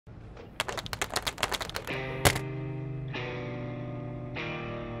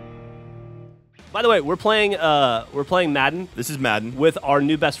By the way, we're playing Madden. This is Madden with our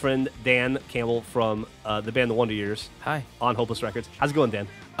new best friend Dan Campbell from the band The Wonder Years. Hi. On Hopeless Records. How's it going, Dan?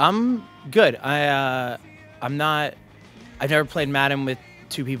 I'm good. I've never played Madden with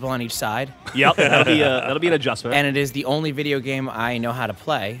two people on each side. Yep, that'll be an adjustment. And it is the only video game I know how to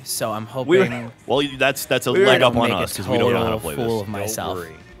play. So I'm hoping. Well, that's a leg up on us because we don't know how to play fool this. of myself.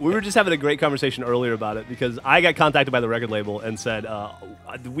 We were just having a great conversation earlier about it because I got contacted by the record label and said,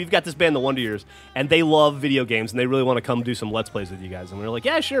 we've got this band, The Wonder Years, and they love video games, and they really want to come do some Let's Plays with you guys. And we were like,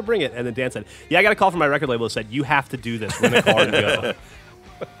 yeah, sure, bring it. And then Dan said, yeah, I got a call from my record label that said, you have to do this. Rent a car and go.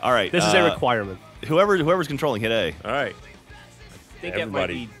 All right. This is a requirement. Whoever's controlling, hit A. All right. I think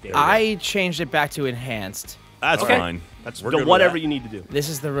everybody. I changed it back to enhanced. That's fine. That's whatever you need to do. This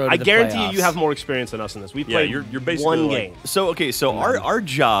is the road I to the guarantee playoffs. you have more experience than us in this. We played you're basically one like- game. So our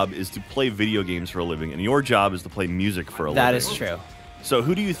job is to play video games for a living, and your job is to play music for a living. That is true. So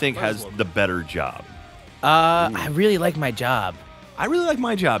who do you think has the better job? I really like my job. I really like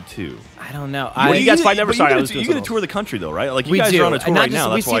my job too. I don't know. Well, you guys probably never saw it. You get to tour the country though, right? Like you We guys do. are on a tour And not right just-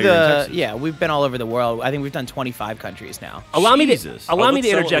 now. we That's see why you're in Texas. Yeah, we've been all over the world. I think we've done 25 countries now. Allow me Jesus. to Oh, let's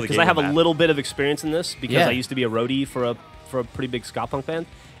settle interject the because game I have on a that. little bit of experience in this because Yeah. I used to be a roadie for a pretty big ska punk band,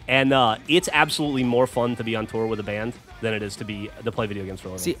 and it's absolutely more fun to be on tour with a band than it is to play video games for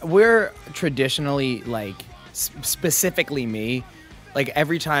a living. See, we're traditionally like specifically me. Like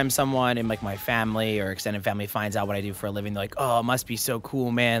every time someone in like my family or extended family finds out what I do for a living, they're like, "Oh, it must be so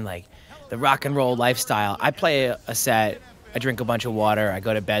cool, man! Like the rock and roll lifestyle." I play a set, I drink a bunch of water, I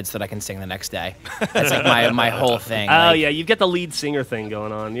go to bed so that I can sing the next day. That's like my whole thing. Oh Like, yeah, you've got the lead singer thing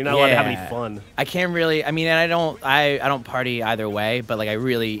going on. You're not allowed to have any fun. I can't really. I mean, and I don't party either way. But like, I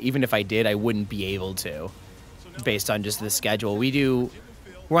really, even if I did, I wouldn't be able to, based on just the schedule.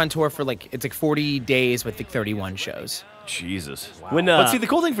 We're on tour for it's like 40 days with like 31 shows. Jesus. When, but see, the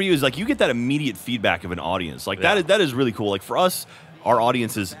cool thing for you is like you get that immediate feedback of an audience. Like that is really cool. Like for us, our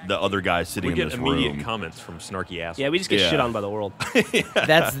audience is the other guys sitting We in get this immediate room. comments from snarky assholes. Yeah, we just get shit on by the world.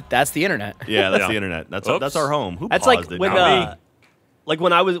 That's the internet. Yeah, that's Yeah. the internet. That's Oops. our home. Who That's paused like it? when Not me. like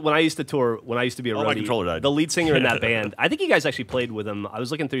when I used to tour, when I used to be a Oh, my roadie, controller died. the lead singer in that band. I think you guys actually played with him. I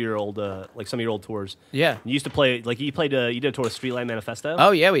was looking through your old some of your old tours. Yeah. You used to play you did a tour with Streetlight Manifesto.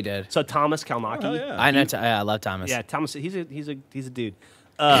 Oh yeah, we did. So Thomas Kalmaki. Oh, yeah. I know. I love Thomas. Yeah, Thomas. He's a dude.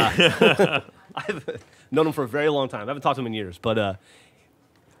 I've known him for a very long time. I haven't talked to him in years, but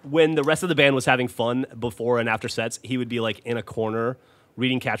when the rest of the band was having fun before and after sets, he would be like in a corner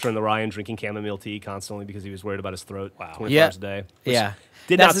reading Catcher in the Rye and drinking chamomile tea constantly because he was worried about his throat 24 hours a day. which Yeah.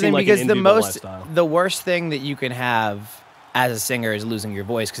 Did That's not the seem thing, like because an the enviable lifestyle. the worst thing that you can have as a singer is losing your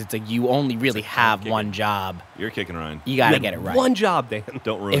voice, because it's like you only really have one job. You're kicking Ryan. You gotta You get had it right. One job, Dan.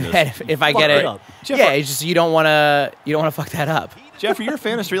 Don't ruin this. If I Fuck get it it, up. yeah, it's just you don't wanna fuck that up. Jeffrey, you're a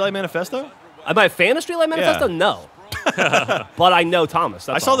fan of Streetlight Manifesto? Am I a fan of Streetlight Manifesto? Yeah. No. But I know Thomas.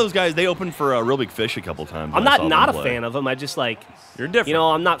 I That's saw all. those guys. They opened for Real Big Fish a couple times. I'm and I saw not them a play. fan of him. I just You're different. You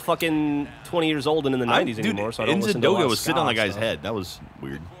know, I'm not fucking 20 years old and in the 90s Dude, anymore, so I don't listen to a lot Nzindoga of was sitting on that ska guy's stuff. head. That was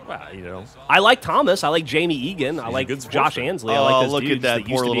weird. Well, you know. I like Thomas. I like Jamie Egan. I like good Josh sportsman. Ansley. I like those look at dudes that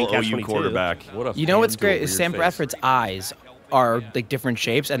used poor to be in little OU Catch-22. quarterback. What a You know what's fan to a great weird is Sam face. Bradford's eyes are like different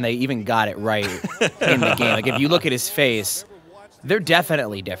shapes, and they even got it right in the game. Like if you look at his face, they're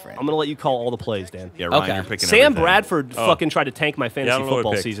definitely different. I'm going to let you call all the plays, Dan. Yeah, Ryan, Okay. you're picking Sam everything. Bradford fucking tried to tank my I fantasy don't know what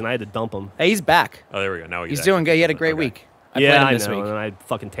football pick. season. I had to dump him. Hey, he's back. Oh, there we go. Now He's doing good. He had a great week. I played Yeah, him I this know, week. and I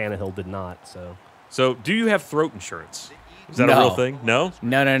fucking Tannehill did not, so. So, do you have throat insurance? Is that a No. real thing? No?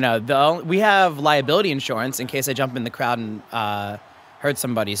 No. We have liability insurance in case I jump in the crowd and hurt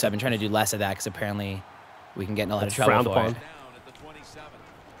somebody. So I've been trying to do less of that because apparently we can get in a lot of trouble Frowned for upon. it.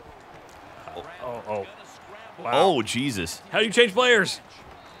 Oh. Oh, Jesus. How do you change players?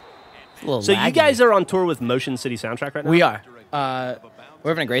 A little So you laggy. guys are on tour with Motion City Soundtrack right now? We are. We're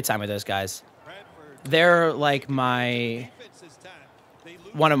having a great time with those guys. They're like one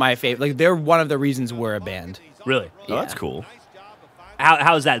of my favorite. Like they're one of the reasons we're a band. Really? Oh, that's Yeah. cool.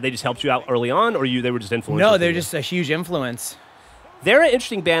 How is that? They just helped you out early on, or they were just influenced? No, they're just a huge influence. They're an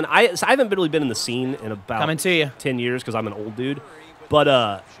interesting band. I haven't really been in the scene in about Coming to you. 10 years because I'm an old dude. But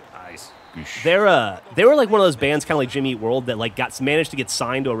Nice. they were like one of those bands, kind of like Jimmy Eat World, that like managed to get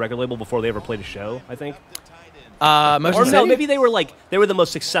signed to a record label before they ever played a show. I think. Motion Or no, City? maybe they were the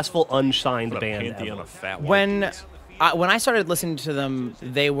most successible unsigned What a band pantheon ever. of fat white when dudes. I started listening to them,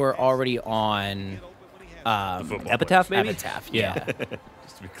 they were already on Football Epitaph, maybe. Epitaph. Yeah, player,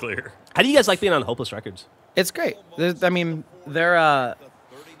 just to be clear. How do you guys like being on Hopeless Records? it's great. They're the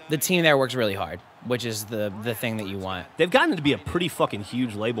team there works really hard, which is the thing that you want. They've gotten to be a pretty fucking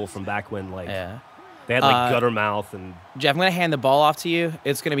huge label from back when, like, Yeah. They had like gutter mouth and. Jeff, I'm going to hand the ball off to you.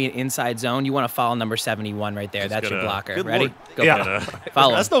 It's going to be an inside zone. You want to follow number 71 right there. That's your blocker. Good Ready? Lord. Go Yeah. for it.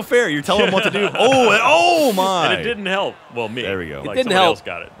 Follow That's him. no fair. You're telling them what to do. Oh my! And it didn't help. Well, me. There we go. Like It didn't somebody help. else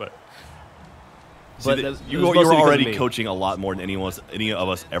got it, but But You were already coaching a lot more than any of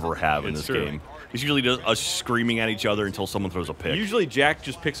us ever have in It's this true. game. It's usually just us screaming at each other until someone throws a pick. usually Jack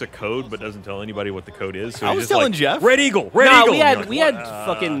just picks a code but doesn't tell anybody what the code is. So I he's was just telling like, Jeff. Red Eagle, Red No, Eagle. we And had you're we like, had "What?"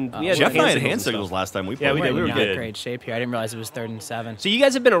 fucking. We had Jeff and I had hand and stuff. signals last time we played. Yeah, we did. We We're were not good. great shape here. I didn't realize it was 3rd and 7. So you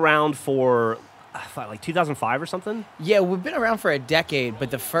guys have been around for like 2005 or something. Yeah, we've been around for a decade,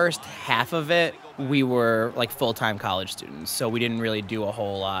 but the first half of it, we were like full-time college students, so we didn't really do a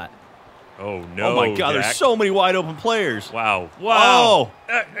whole lot. Oh no! Oh my God! Jack. There's so many wide open players. Wow! Oh, Wow!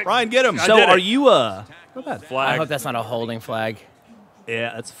 Ryan, get him. So did are it. you not bad. I Flag. hope that's not a holding flag.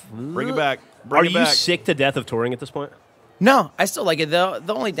 Yeah, that's. Bring it back. Are Bring it you back. sick to death of touring at this point? No, I still like it. The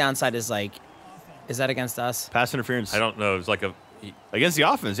only downside is like, is that against us? Pass interference I don't know. It's like a against the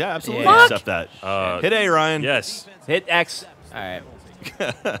offense. Yeah, absolutely. Yeah. Accept that. Hit A, Ryan. yes. Hit X. All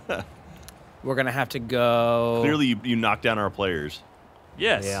right. We're gonna have to go. Clearly, you knocked down our players.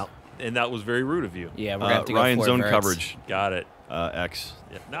 Yes. Yeah. And that was very rude of you. Yeah, we're gonna have to go Ryan forward zone verts. coverage. Got it. X.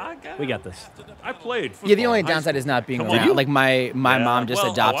 Yeah. No, I got We it. got this. I played football Yeah, the only in high downside school. is not being Come on. around. Like my mom just Well,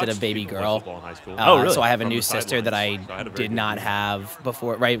 I adopted a watched baby people play girl. football in high school. Oh, really? So I have a From new the sister that I sidelines. So I had a very did good not view. have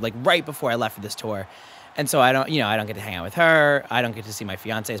before, right before I left for this tour. And so I don't get to hang out with her. I don't get to see my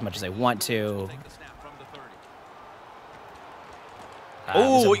fiance as much as I want to. It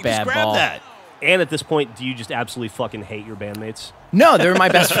was Oh, a you just bad grabbed ball. that. And at this point, do you just absolutely fucking hate your bandmates? No, they're my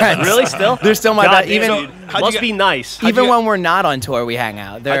best friends. Really? Still? They're still my God best. damn, Even dude. how'd Must you be nice. even you- when we're not on tour, we hang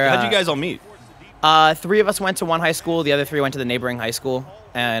out. They're, How'd you guys all meet? 3 of us went to one high school. The other 3 went to the neighboring high school,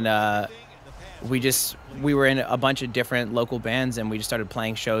 and we were in a bunch of different local bands, and we just started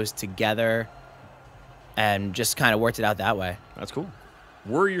playing shows together, and just kind of worked it out that way. That's cool.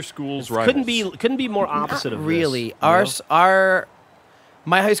 Were your schools rivals? Couldn't be more opposite Not of really. this.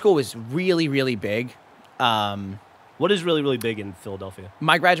 My high school was really, really big. What is really big in Philadelphia?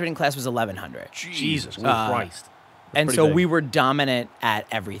 My graduating class was 1,100, Jesus Christ. and pretty so big. we were dominant at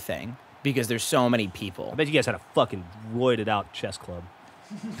everything because there's so many I people. bet you guys had a fucking roided out chess club.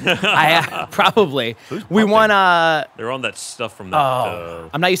 I probably Who's we pumping? won. They're on that stuff from that.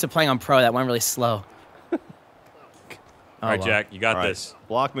 I'm not used to playing on pro. That went really slow. All right, well. Jack, you got All right. this.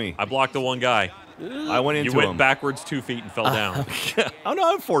 Block me. I blocked the one guy. I went into You went him. backwards 2 feet and fell down. Oh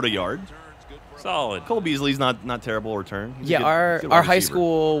no, I'm 40 yards. Solid. Cole Beasley's not terrible return. He's a Yeah, good- our good wide our high receiver.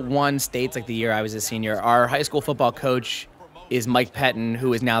 school won states like the year I was a senior. Our high school football coach is Mike Pettin,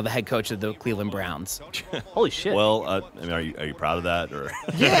 who is now the head coach of the Cleveland Browns. Holy shit. Well, I mean, are you proud of that? Or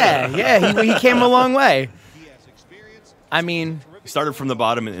Yeah, he came a long way. I mean, he started from the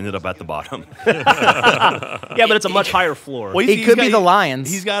bottom and ended up at the bottom. yeah, but it's a much higher floor. Well, It could be the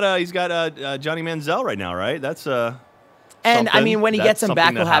Lions. He's got Johnny Manziel right now, right? That's and I something. mean, when he That's gets him something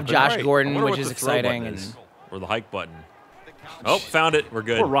back, that we'll have happened. Josh Right. I Gordon, wonder which what is the throw exciting. button And is. Or the hike button. Oh, found it. We're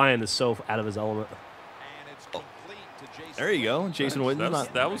good. Poor Ryan is so out of his element. There you go, Jason Witten.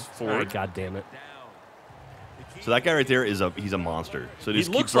 That was All right, forward. God damn it. So that guy right there he's a monster. So He just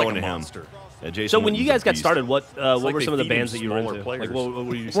keep looks like throwing a to him. monster. Yeah, Jason So when Witten's you a guys got beast. started, what like were they some of the feed bands him that you were smaller into? players. Like, what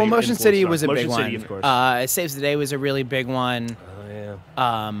were you well, saying? Motion City was a Motion big City, one. of course. Saves the Day was a really big one. Oh,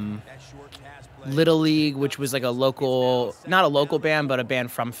 yeah. Little League, which was like not a local band, but a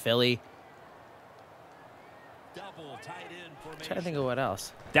band from Philly. Trying to think of what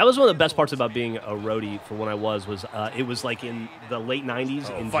else. That was one of the best parts about being a roadie for when I was it was like in the late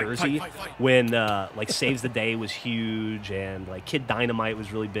 90s in fight, Jersey fight, fight, fight. when like Saves the Day was huge and like Kid Dynamite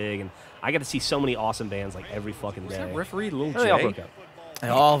was really big, and I got to see so many awesome bands like every fucking day. Is that referee Lil Oh, they all J? broke up.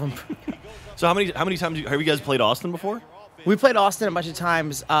 And all of them. So how many times have you guys played Austin before? We played Austin a bunch of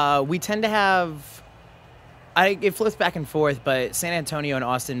times. We tend to have. It flips back and forth, but San Antonio and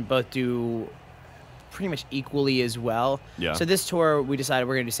Austin both do pretty much equally as well. Yeah. So this tour, we decided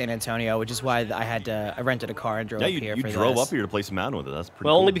we're going to do San Antonio, which is why I rented a car and drove Yeah, up here you for drove this. up here to play some Madden with it. That's pretty.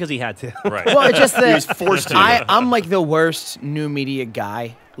 Well, cool. only because he had to. Right. Well, it's just that was forced to. I'm like the worst new media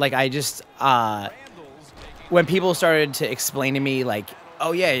guy. Like I just when people started to explain to me like,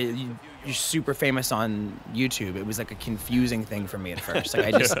 oh yeah, you're super famous on YouTube, it was like a confusing thing for me at first.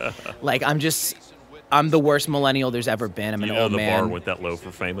 Like I just like I'm the worst millennial there's ever been. I'm an You know old the bar man. went that low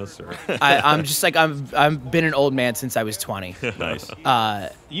for famous? Or? I'm just like I've been an old man since I was 20. nice.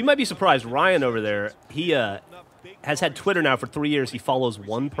 You might be surprised. Ryan over there, he has had Twitter now for 3 years. He follows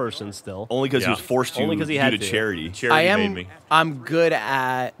one person still. Only because he Yeah. was forced to Only 'cause he due had to to. charity. Charity made me. I'm good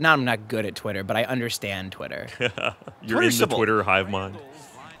at. No, I'm not good at Twitter, but I understand Twitter. You're Twitter's in the simple. Twitter hive mind.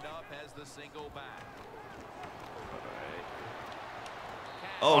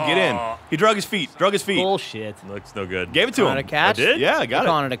 Oh, get in. He drug his feet. Bullshit. Looks no good. Gave it to Calling him. it a catch? I did? Yeah, I got You're it.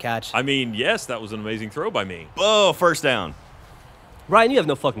 calling it a catch. I mean, yes, that was an amazing throw by me. Oh, first down. Ryan, you have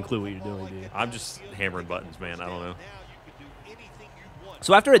no fucking clue what you're doing, do you? I'm just hammering buttons, man. I don't know.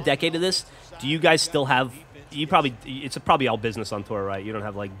 So after a decade of this, do you guys still have? It's probably all business on tour, right? You don't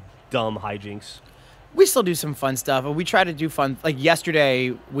have like dumb hijinks. We still do some fun stuff. We try to do fun. Like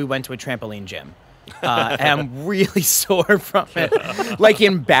yesterday, we went to a trampoline gym. And I'm really sore from it. Like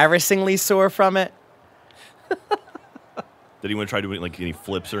embarrassingly sore from it. Did anyone try doing like any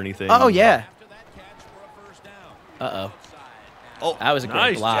flips or anything? Oh, yeah. Uh-oh. Oh, That was a great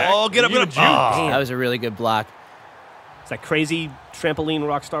Nice, block. Jack. Oh, get up, You get up. juke. Oh. That was a really good block. It's that crazy trampoline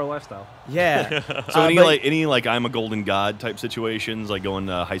rock star lifestyle. Yeah. So but- any like I'm a golden god type situations, like going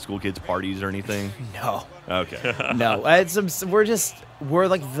to high school kids parties or anything? No. Okay. No. We're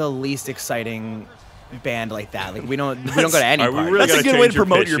like the least exciting band like that. Like we don't go to any All right, we parties. really That's a gotta good way change to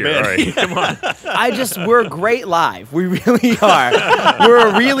promote pitch your here. band. All right, come on. We're great live. We really are. We're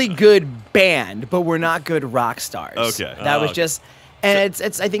a really good band, but we're not good rock stars. Okay. That was okay. just, and I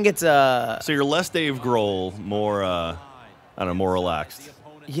think it's So you're less Dave Grohl, more I don't know, more relaxed.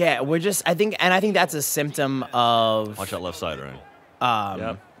 yeah, we're just, I think that's a symptom of, Watch that left side, right?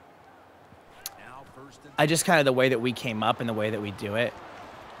 Yep. I just kind of the way that we came up and the way that we do it.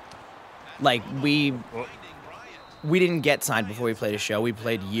 Like we didn't get signed before we played a show. We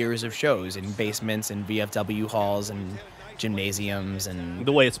played years of shows in basements and VFW halls and gymnasiums and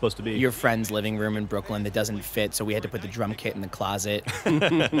The way it's supposed to be. your friend's living room in Brooklyn that doesn't fit, so we had to put the drum kit in the closet.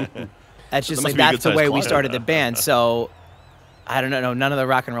 That's just That must like be a that's the good-sized way we closet. started the band. So I don't know. None of the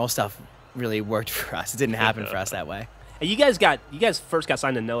rock and roll stuff really worked for us. It didn't happen for us that way. And you guys first got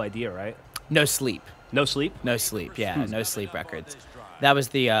signed to No Idea, right? No Sleep. No Sleep. No Sleep. Yeah, No Sleep Records. That was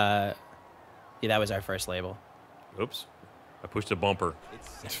that was our first label. Oops. I pushed a bumper.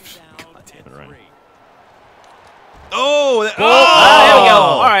 God damn it, right? Oh, There we go.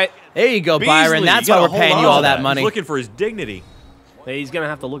 All right. There you go, Beasley, Byron. That's you why gotta we're paying hold you on all to that that. money. He's looking for his dignity. Hey, he's gonna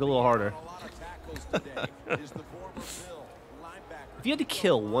have to look a little harder. If you had to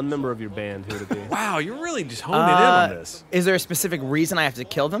kill one member of your band, who would it be? Wow, you're really just honing in on this. Is there a specific reason I have to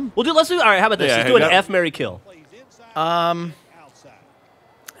kill them? Let's do. All right, how about this? Yeah, Let's hey, do an that- F, Marry, Kill. I don't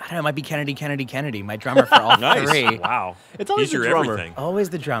know. It might be Kennedy, my drummer for all Nice. three. Wow. It's always He's the your drummer. everything. Always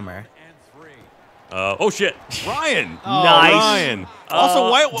the drummer. Oh, shit. Ryan. Nice. Ryan. Also,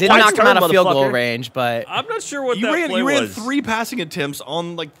 why Didn't why- knock him out of field goal motherfucker. range, but I'm not sure what you that ran play you ran was. 3 passing attempts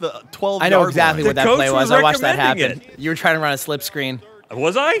on like the 12 I know yard exactly line. what that coach play was. was I watched that recommending happen. You were trying to run a slip screen.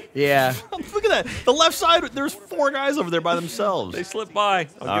 Was I? Yeah. Look at that. The left side, there's 4 guys over there by themselves. They slipped by.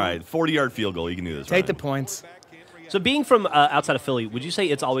 All right, 40-yard field goal. You can do this. Take the Ryan. points. So, being from outside of Philly, would you say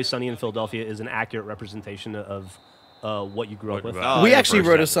It's Always Sunny in Philadelphia is an accurate representation of what you grew up with? Oh, We yeah, actually first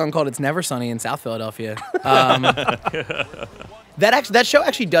wrote a half. song called "It's Never Sunny in South Philadelphia." That show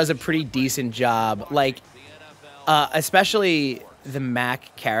actually does a pretty decent job. Like, especially the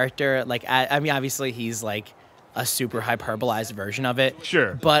Mac character. Like, I mean, obviously he's like a super hyperbolized version of it.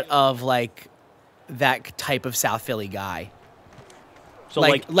 Sure. But of like that type of South Philly guy. So,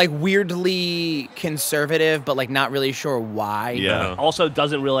 like weirdly conservative, but like not really sure why. Yeah. also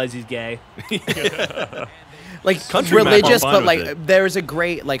doesn't realize he's gay. Like Country Mac, religious, I'm but fine like with it. there was a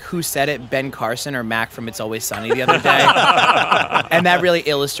great like Who Said It, Ben Carson or Mac from It's Always Sunny the other day, and that really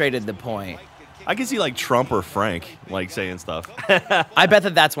illustrated the point. I can see like Trump or Frank like saying stuff. I bet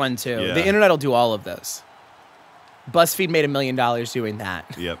that's one too. Yeah. The internet will do all of this. BuzzFeed made $1 million doing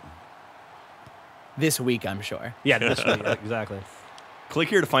that Yep. this week, I'm sure. Yeah, this week, exactly. Click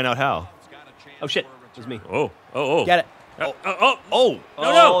here to find out how. Oh shit, it was me. Oh. Get it? Oh,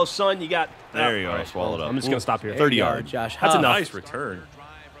 Oh, son, you got. There you go. All right, Swallow it up. I'm just gonna stop here. 30 There you go, yard. Josh. That's Huff. enough. Nice return.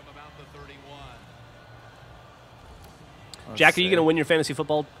 Jack, are you gonna win your fantasy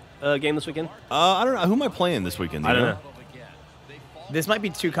football game this weekend? I don't know. Who am I playing this weekend? Do I you don't know. This might be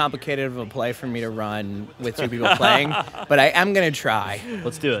too complicated of a play for me to run with 2 people playing, but I am gonna try.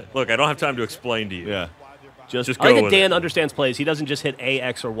 Let's do it. Look, I don't have time to explain to you. Yeah. Just I go like that with Dan it. understands plays. He doesn't just hit A,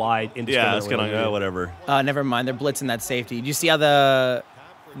 X, or Y indiscriminately. Yeah, it's gonna whatever. Never mind. They're blitzing that safety. Did you see how the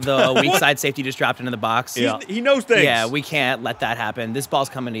weak side safety just dropped into the box? Yeah. He knows things. Yeah, we can't let that happen. This ball's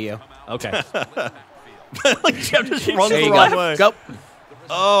coming to you. Okay. Like Jeff just runs There the you wrong go. way. Go.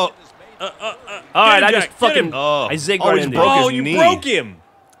 Oh, All right, him, I Jack, just get fucking him. I zigged Oh, right he into broke it. his Oh, you knee. broke him.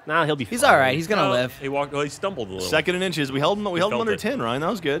 Nah, he'll be. He's fine. all right. He's gonna live. He walked. Well, he stumbled a little. 2nd and inches. We held him felt under it. 10, Ryan. That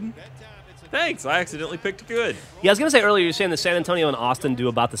was good. Thanks. I accidentally picked good. Yeah, I was gonna say earlier. You're saying that San Antonio and Austin do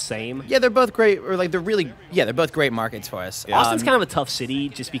about the same. Yeah, they're both great. Or like they're both great markets for us. Austin's kind of a tough city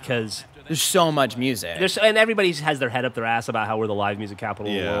just because There's so much music. And everybody has their head up their ass about how we're the live music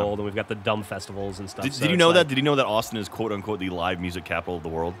capital of the Yeah. world, and we've got the dumb festivals and stuff. Did So you it's know like that? Did you know that Austin is quote unquote the live music capital of the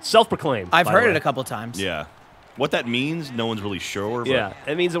world? Self-proclaimed. I've by the heard it way. a couple times. Yeah. What that means, no one's really sure. But, Yeah,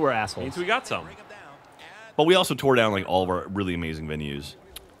 it means that we're assholes. Means we got some. but we also tore down like all of our really amazing venues.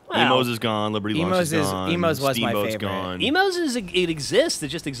 Well, Emo's is gone. Liberty Lunch is gone. Emo's was my Steamboat's favorite. gone. It exists. It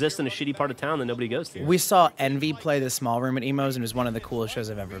just exists in a shitty part of town that nobody goes to. We saw Envy play the small room at Emo's, and it was one of the coolest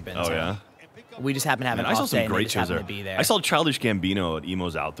shows I've ever been Oh to. yeah. We just happened to have Man, an I saw off day, some and they great just shows happened there. to be there. I saw Childish Gambino at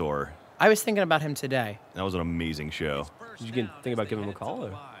Emo's Outdoor. I was thinking about him today. That was an amazing show. Did you think about giving him a call?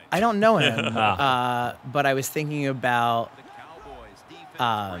 Or? I don't know him, but I was thinking about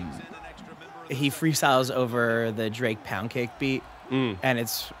he freestyles over the Drake Pound Cake beat, and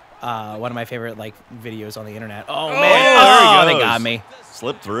it's one of my favorite like videos on the internet. Oh man, there he they goes. got me.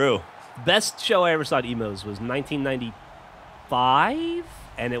 Slipped through. Best show I ever saw at Emo's was 1995,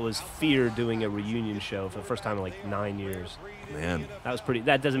 and it was Fear doing a reunion show for the first time in like 9 years. Man. That was pretty.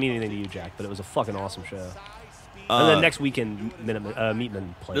 That doesn't mean anything to you, Jack, but it was a fucking awesome show. And then next weekend,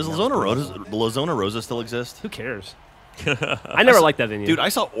 Meatman played. Does That was Lozona Rosa still exist? Who cares? I never liked that venue. Dude, I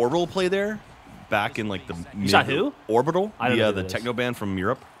saw Orbital play there back in like the saw who? Orbital, I don't know who the that is. techno band from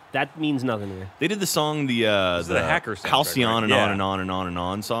Europe. That means nothing to me. They did the song, the Hacker soundtrack, Halcyon right? and Yeah. on and on and on and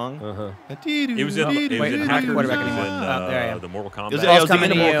on song. It was in, Wait, Hackers quarterback and, anymore. Oh, there I am. the Mortal Kombat. It was- I was was coming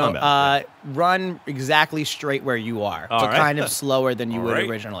to thinking you. of Mortal Kombat. Run exactly straight where you are, All but right. kind of slower than you All would right.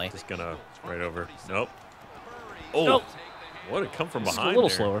 originally. Just gonna right over. Nope. Oh, Nope. What did come from Just a behind little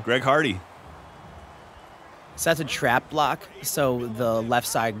there? slower. Greg Hardy. So that's a trap block. So the left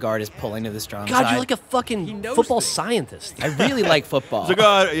side guard is pulling to the strong God, side. you're like a fucking knows football things. scientist. I really like football. He's like,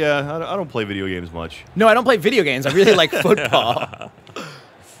 oh, yeah, I don't play video games much. No, I don't play video games. I really like football.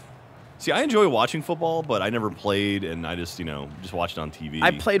 See, I enjoy watching football, but I never played, and I just, just watched it on TV.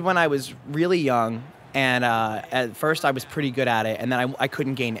 I played when I was really young, and at first I was pretty good at it, and then I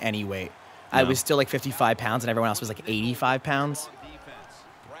couldn't gain any weight. I No. was still like 55 pounds, and everyone else was like 85 pounds.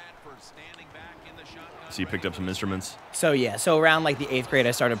 So you picked up some instruments. So yeah, so around like the 8th grade,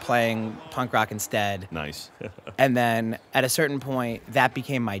 I started playing punk rock instead. Nice. And then at a certain point, that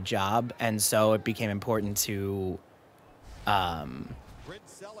became my job, and so it became important to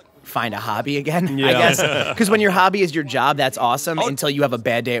find a hobby again, I guess. Because when your hobby is your job, that's awesome until you have a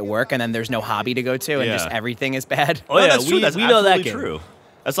bad day at work, and then there's no hobby to go to, and Yeah. just everything is bad. Oh, yeah, that's true. we That's know that absolutely game. true.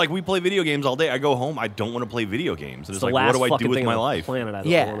 That's like we play video games all day. I go home, I don't want to play video games. And It's it's the like, last what do I fucking do with thing my on the life? planet I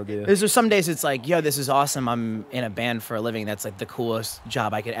Yeah, want to do. there's some days it's like, yo, this is awesome. I'm in a band for a living. That's like the coolest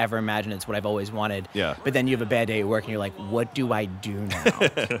job I could ever imagine. It's what I've always wanted. Yeah. But then you have a bad day at work, and you're like, what do I do now?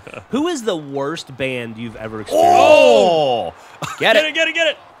 Who is the worst band you've ever experienced? Oh! Get it? Get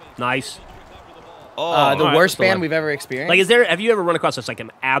it! Nice. Oh, The Alright, worst so band like- we've ever experienced. Like, have you ever run across like an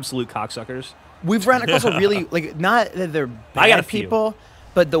absolute cocksuckers? We've run across a really like not that they're bad I got a few. people,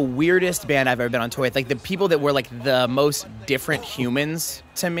 but the weirdest band I've ever been on tour with. Like the people that were like the most different humans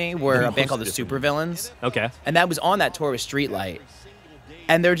to me were a band called the Supervillains, Okay. and that was on that tour with Streetlight.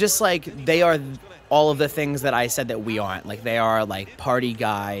 And they're just like they are all of the things that I said that we aren't. Like they are like party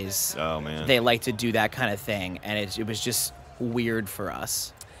guys. Oh, man. They like to do that kind of thing, and it was just weird for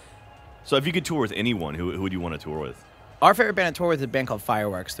us. So if you could tour with anyone, who would you want to tour with? Our favorite band on tour was a band called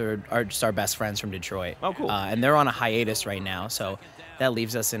Fireworks. They're just our best friends from Detroit. Oh, cool. And they're on a hiatus right now, so that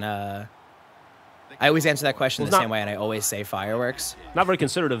leaves us in a... I always answer that question the Well, same way, and I always say Fireworks. Not very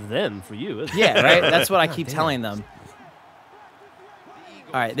considerate of them for you, is it? Yeah, right? That's what I keep telling them.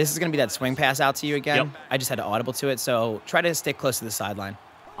 All right, this is going to be that swing pass out to you again. Yep. I just had to audible to it, so try to stick close to the sideline.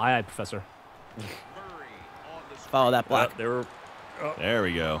 Aye, Professor. Follow that block. There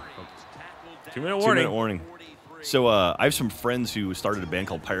we go. 2-minute warning. 2-minute warning. So I have some friends who started a band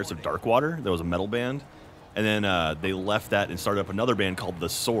called Pirates of Darkwater. That was a metal band. And then they left that and started up another band called The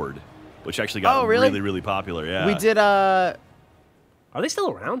Sword, which actually got Oh, really? really, really popular. Yeah. We did Are they still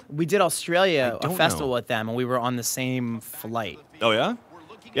around? Australia, I a don't festival know. with them, and we were on the same flight. Oh, yeah?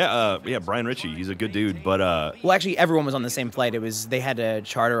 Yeah, Brian Ritchie. He's a good dude. But Well, actually, everyone was on the same flight. They had to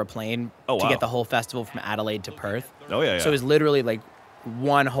charter a plane Oh, to wow. get the whole festival from Adelaide to Perth. oh, yeah. So it was literally like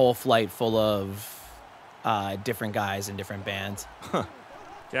one whole flight full of different guys and different bands.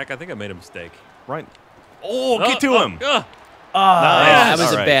 Jack, I think I made a mistake. right. Oh, get to him. that Nice. was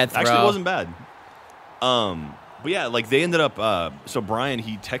All a right. bad throw. Actually, it wasn't bad. But yeah, like they ended up. So Brian,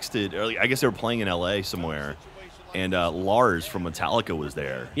 he texted. Or I guess they were playing in L.A. somewhere, and Lars from Metallica was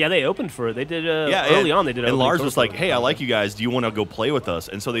there. Yeah, they opened for it. They did early on. They did. And opening Lars tour was for like, it. "Hey, I like you guys. Do you want to go play with us?"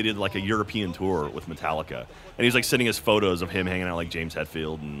 And so they did like a European tour with Metallica. And he's like sending us photos of him hanging out like James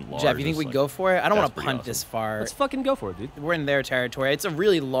Hetfield and Lars. Jeff, you think It's we'd like, go for it? I don't want that's to pretty punt awesome. this far. Let's fucking go for it, dude. We're in their territory. It's a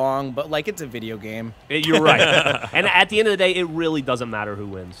really long, but like it's a video game. You're right. And at the end of the day, it really doesn't matter who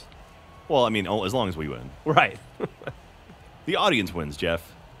wins. Well, I mean, as long as we win. Right. The audience wins,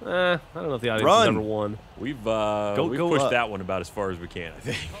 Jeff. I don't know if the audience Run. has ever won. We've go pushed up. that one about as far as we can, I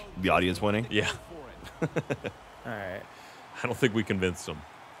think. The audience winning? Yeah. All right. I don't think we convinced them.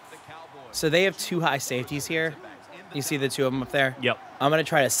 So they have 2 high safeties here. You see the 2 of them up there? Yep. I'm going to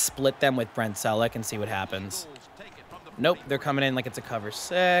try to split them with Brent Selleck and see what happens. Nope, they're coming in like it's a cover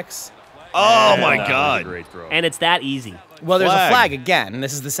 6. Oh, Yeah, my that was a God. great throw. And it's that easy. Well, there's Flag. a flag again.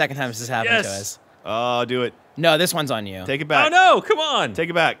 This is the second time this has happened to Yes. us. Oh, do it. No, this one's on you. Take it oh, back. no, come on. Take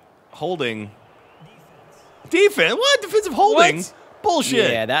it back. Holding. Defense? What? Defensive holding? What?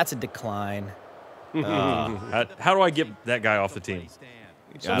 Bullshit. Yeah, that's a decline. How do I get that guy off the team?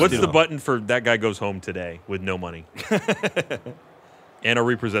 Yeah, What's dude. the button for that guy goes home today with no money? And a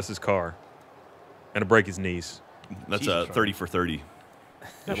repossess his car. And a break his knees. That's Jesus, 30 for 30.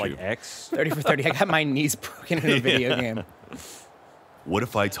 Like X? 30 for 30. I got my knees broken in a video game. What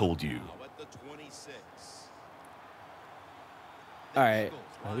if I told you? All right.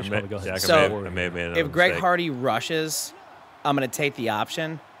 We should probably go ahead. Jack, So, I may have made another If Greg mistake. Hardy rushes, I'm going to take the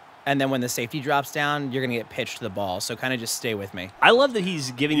option. And then when the safety drops down, you're going to get pitched to the ball. So kind of just stay with me. I love that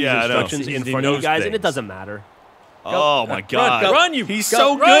he's giving Yeah, I these know. instructions in He front of you knows guys, and it things. doesn't matter. Oh, my God. Run, you He's go.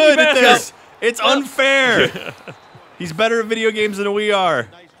 so Run, you good at bastard. this. It's unfair. He's better at video games than we are.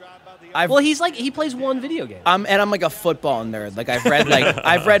 Well, he plays one video game. I'm like a football nerd. Like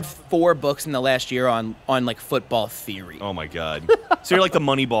I've read 4 books in the last year on like football theory. Oh, my God. So you're like the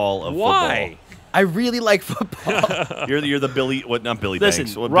Moneyball of Why? I really like football. football. You're the Billy, what, not Billy Listen,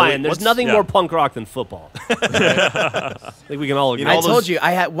 Banks. What, Ryan, Billy, there's nothing yeah. more punk rock than football. I think we can all agree. know, I all told those- you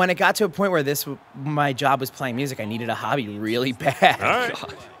when it got to a point where my job was playing music, I needed a hobby really bad. All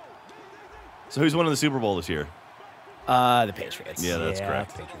right. So who's winning the Super Bowl this year? The Patriots. Yeah, that's Yeah,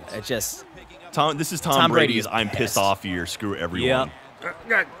 correct. Patriots. It just This is Tom Tom Brady Brady's is I'm pissed. pissed off year. Screw everyone.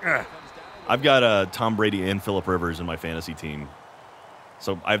 Yeah. I've got Tom Brady and Phillip Rivers in my fantasy team.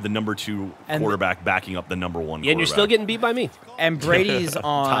 So I have the number 2 And- quarterback backing up the number 1 Yeah, and you're still quarterback. getting beat by me. and Brady's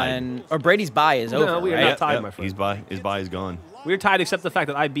on or Brady's bye is over. No, we are right? not tied, my friend. His bye is gone. We're tied except the fact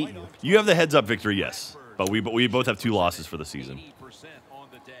that I beat you. You have the heads up victory, yes. But we both have 2 losses for the season.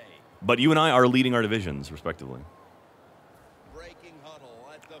 But you and I are leading our divisions, respectively.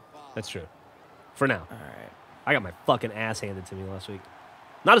 That's true. For now. All right. I got my fucking ass handed to me last week.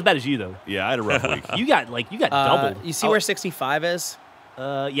 Not as bad as you, though. Yeah, I had a rough week. You got doubled. You see where 65 is?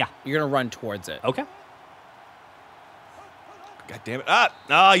 Yeah. You're gonna run towards it. Okay. God damn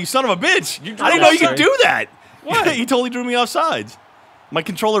it. You son of a bitch. I me didn't know you could offside. do that. What? He totally drew me offsides. My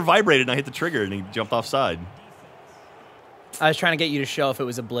controller vibrated and I hit the trigger and he jumped offside. I was trying to get you to show if it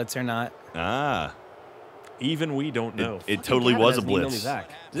was a blitz or not. Ah. Even we don't know. It totally Gavin was a hasn't emailed me blitz. back.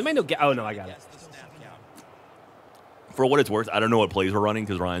 Does anybody know? Oh, no, I got it. For what it's worth, I don't know what plays we're running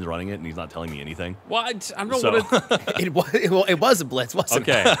because Ryan's running it and he's not telling me anything. What? I don't So, know what It was a blitz, wasn't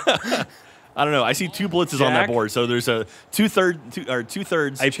it? Okay. I don't know. I see 2 blitzes on that Jack? board, so there's a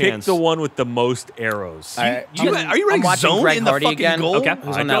two-thirds I chance. picked the one with the most arrows. All right. are you I'm running watching zone Greg in the Hardy fucking again. goal? Okay.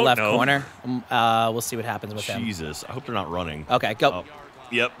 Who's I on that don't left know. corner? We'll see what happens with him. Jesus. I hope they're not running. Okay, go. Oh.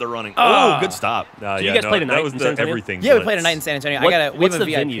 Yep, they're running. Oh, good stop. No, So yeah, you guys no, played a night that was in the San Antonio? everything. Yeah, we blitz. played a night in San Antonio. What- We what's have a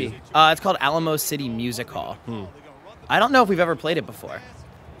the VIP. venue? It's called Alamo City Music Hall. I don't know if we've ever played it before.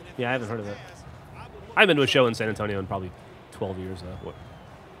 Yeah, I haven't heard of it. I haven't been to a show in San Antonio in probably 12 years, though. What?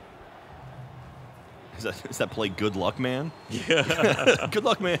 Is that play Good Luck Man? Yeah. Good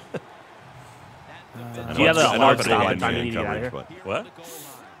Luck Man. Do you have a I know hard it's stop Goal Line time you Man need to get out of coverage, here? but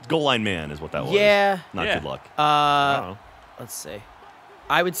What? Goal Line Man is what that was. Yeah. Not Yeah. Good Luck. Oh, Let's see.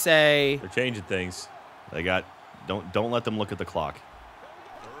 I would say they're changing things. They got. Don't let them look at the clock.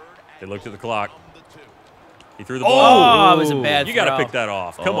 They looked at the clock. He threw the Oh, ball. it was a bad You got to throw. pick that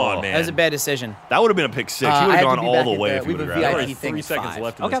off. Come Oh. on, man. That was a bad decision. That would have been a pick 6. He I would have have to gone be all back the at way the- if he we would have have a grabbed VIP it. Only thing 3 at seconds 5.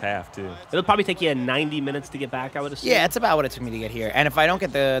 left in Okay. this half, too. It'll probably take you 90 minutes to get back, I would assume. Yeah, it's about what it took me to get here. And if I don't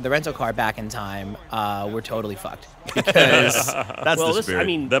get the rental car back in time, we're totally fucked. Because That's Well, the this, spirit. I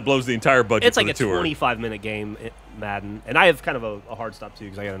mean, That blows the entire budget it's for like the a tour. 25-minute game at Madden, and I have kind of a hard stop too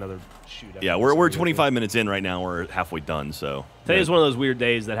because I got another shoot. after yeah, this we're weird 25 minutes in right now. We're halfway done. So Today is one of those weird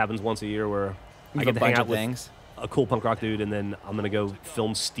days that happens once a year where I a get to hang bunch out of with things. a cool punk rock dude, and then I'm gonna go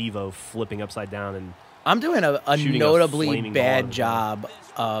film Steve-O flipping upside down and I'm doing a Shooting a notably flaming ball at bad the job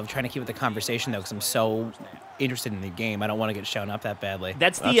of trying to keep with the conversation, though, because I'm so interested in the game. I don't want to get shown up that badly.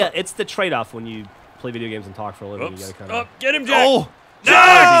 That's the it's the trade-off when you play video games and talk for a living. You Oops. gotta kind of. Get him, Jack. Oh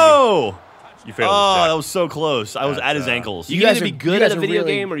Jack! no! You failed. Oh, Jack. that was so close. I was That's, at his ankles. You You can guys either be are- good you at guys a are video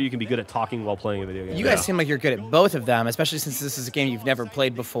really- game, or you can be good at talking while playing a video game. You guys seem like you're good at both of them, especially since this is a game you've never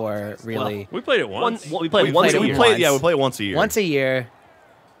played before, really. We played it once. we played We once played a it year. once. Yeah, we play it once a year. Once a year.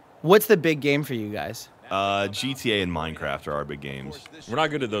 What's the big game for you guys? GTA and Minecraft are our big games. We're not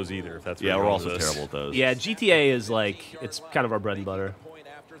good at those either. If that's Yeah, where we're you're also going with this. terrible at those. Yeah, GTA is like it's kind of our bread and butter.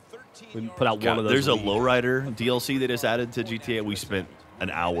 We put out one of those. There's a a week. lowrider DLC they just added to GTA. We spent an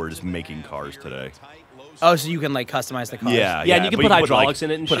hour just making cars today. Oh, so you can like customize the cars. Yeah, Yeah, and you can but put hydraulics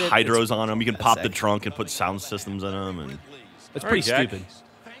in it and put shit. hydros on them. You can That's pop the sick. trunk and put sound systems in them. And It's All pretty right, Jack. stupid.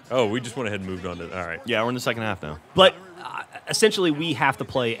 Oh, we just went ahead and moved on to. All right. yeah, we're in the second half now. But essentially, we have to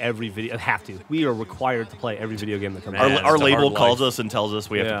play every video. Have to. We are required to play every video game that comes Man, out. Our it's a label hard calls life. us and tells us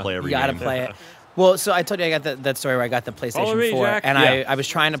we have Yeah. to play every You gotta game. play it. Well, so I told you I got that story where I got the Follow PlayStation me, 4, Jack. and Yeah. I was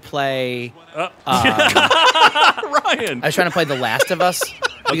trying to play. Ryan. I was trying to play The Last of Us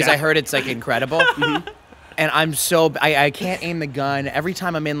because I heard it's like incredible. And I'm so I can't aim the gun. Every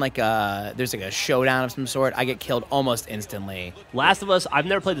time I'm in like there's like a showdown of some sort, I get killed almost instantly. Last of Us. I've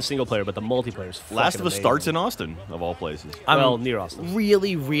never played the single player, but the multiplayer is Last of Us fucking starts amazing. in Austin, of all places. Well, near Austin.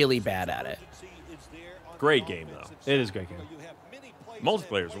 Really, really bad at it. Great game though. It is a great game.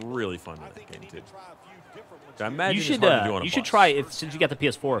 Multiplayer is really fun in that game too. I imagine You should it's hard to do on a you should bus. try it since you got the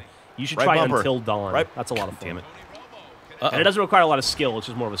PS4. You should Right try bumper. Until Dawn. Right. That's a lot of fun. Damn it. And it doesn't require a lot of skill. It's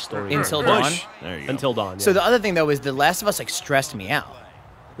just more of a story. Until Push. Dawn. There you go. Until Dawn. Yeah. So the other thing though is The Last of Us like stressed me out.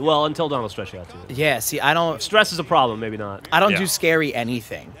 well, Until Dawn will stress you out too. Yeah, see, I don't Stress is a problem. Maybe not. do Yeah. scary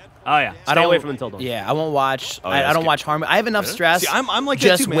anything. Oh yeah. I Stay don't away from Until Dawn. Yeah, I won't watch. yeah, I don't skip. watch horror. I have enough stress. See, I'm like that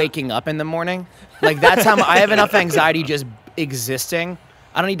just too, man. waking up in the morning. Like that's how I have enough anxiety just existing.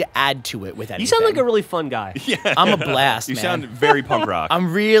 I don't need to add to it with anything. You sound like a really fun guy. Yeah. I'm a blast, You man. sound very punk rock.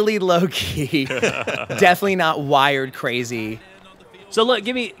 I'm really low key. Definitely not wired crazy. So look,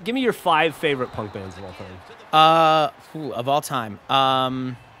 give me your 5 favorite punk bands of all time. Of all time.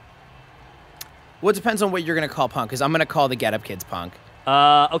 Well, it depends on what you're gonna call punk, because I'm gonna call the Get Up Kids punk.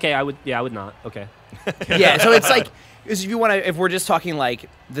 Okay, I would not. Okay. Yeah, so it's like if you want to, if we're just talking like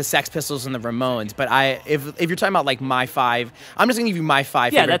the Sex Pistols and the Ramones, but if you're talking about like my 5, I'm just gonna give you my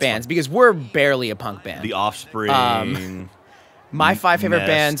 5 Yeah, favorite that's bands fine. because we're barely a punk band. The Offspring. My 5 favorite Nest,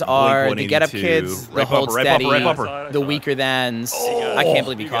 bands are the Get Up Blink-182, Kids, the Right Hold Bumper, Right Steady, Bumper, Right Bumper. the Weaker Thans. I can't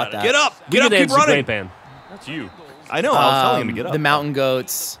believe you caught that. Get up! Weaker Get up! Thans Keep is a great running! band. That's you. I know. I was telling him to get up. The Mountain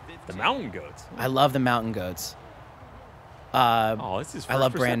Goats. The Mountain Goats. I love the Mountain Goats. Oh, this is. I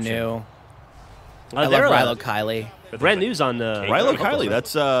love first Brand perception. New. I love they're Rilo Kiley. Brand New's on the Rilo Kiley.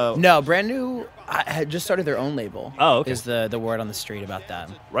 That's No, Brand New had just started their own label. Oh, okay. Is the word on the street about that.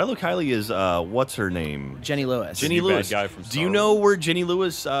 Rilo Kiley is what's her name? Jenny Lewis. Jenny New bad Lewis. guy from Do Star you know Wars. where Jenny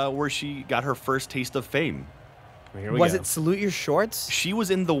Lewis where she got her first taste of fame? Here we Was go. it Salute Your Shorts? She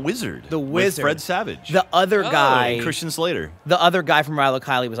was in The Wizard. The with Wizard. Fred Savage. The other guy, and Christian Slater. the other guy from Rilo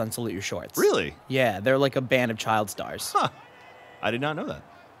Kiley was on Salute Your Shorts. Really? Yeah, they're like a band of child stars. Huh. I did not know that.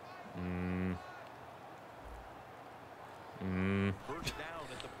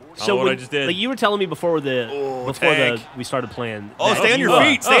 So what when, I just did. like you were telling me before tank. we started playing. Oh, that stay on you, your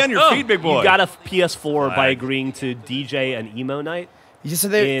feet. Stay on your feet, big boy. You got a PS4 by Flag. agreeing to DJ an emo night Yeah, so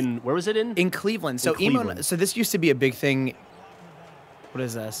they're in where was it in? in Cleveland. So Cleveland. So this used to be a big thing. What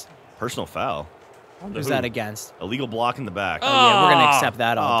is this? Personal foul. Who's that against? Illegal block in the back. Oh, yeah, we're gonna accept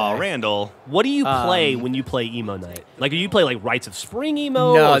that all Oh, day. Randall. What do you play when you play emo night? Like, do you play like Rites of Spring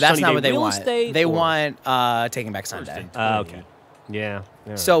emo? No, or that's Sunny not Day what they Real want. Estate, They or- want Taking Back Sunday. Okay. Yeah.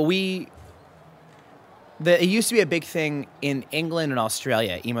 So it used to be a big thing in England and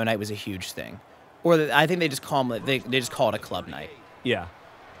Australia. Emo night was a huge thing, I think they just call them they just call it a club night. yeah.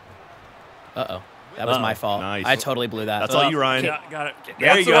 That was my fault. Nice. I totally blew that. That's all you, Ryan. Got it.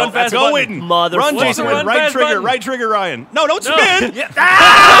 There you So go. run Let's fast go, button. Witten. Mother Run, flipper. Jason. Run Witten. Right fast trigger. button. Right trigger, Ryan. No, don't spin. Son of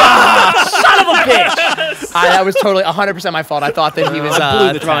a bitch! That was totally 100% my fault. I thought that he was I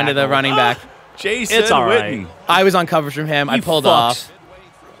blew the throwing to the tackle. running back. Jason It's all right. Witten. I was on coverage from him. I You pulled fucks.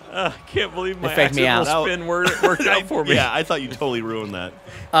 off. Can't believe my faked me accidental out. spin worked out for me. Yeah, I thought you totally ruined that.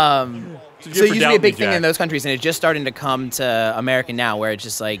 So it for used to be a doubting big me, thing in Jack. those countries, and it's just starting to come to America now, where it's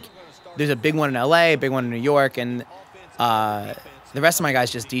just like there's a big one in LA, a big one in New York, and the rest of my guys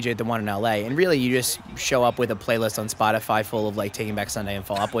just DJ'd the one in LA. And really, you just show up with a playlist on Spotify full of like Taking Back Sunday and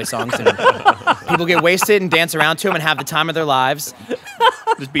Fall Out Boy songs, and people get wasted and dance around to them and have the time of their lives.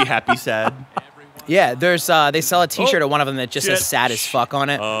 Just be happy, sad. Yeah, there's they sell a T-shirt at one of them that just shit. says "sad as fuck" on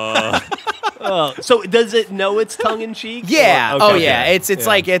it. So does it know it's tongue in cheek? Yeah. Okay, oh yeah. okay. It's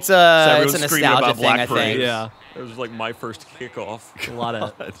like it's a everyone's screaming nostalgia about thing. Black I think. Parade. Yeah. It was like my first kickoff. A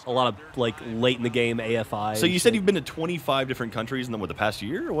lot of like late in the game AFI. So you said you've been to 25 different countries in the past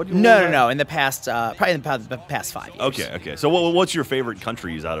year? Or what? No. In the past, probably in the past 5 years. Okay. So what's your favorite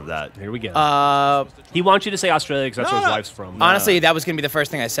countries out of that? Here we go. He wants you to say Australia because that's where his wife's from. Honestly, that was gonna be the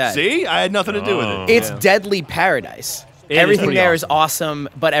first thing I said. See, I had nothing to do with it. It's deadly paradise. It is Everything pretty there is awesome. awesome,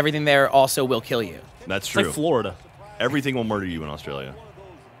 but everything there also will kill you. That's It's true. like Florida. Everything will murder you in Australia.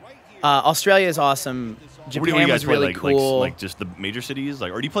 Australia is awesome. What do Japan you was guys play? really cool. Like just the major cities,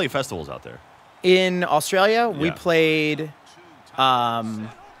 or do you play festivals out there? In Australia, we Yeah. played.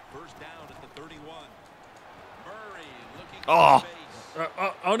 Oh,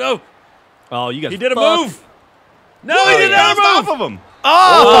 Oh no! Oh, you guys. He did a fucked. move. No, he did not bounced move. off of him.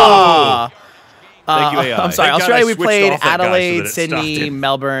 Oh! Thank you, AI. I'm sorry. Thank God Australia, I we switched played off that guy so Adelaide, that it stopped Sydney, him.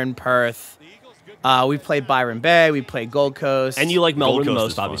 Melbourne, Perth. We played Byron Bay. We played Gold Coast. And you like Melbourne the Coast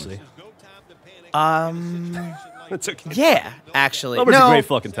most, is fun. obviously. Um, It's okay. yeah, actually. Melbourne's no, a great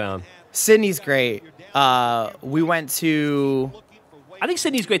fucking town. Sydney's great. We went to I think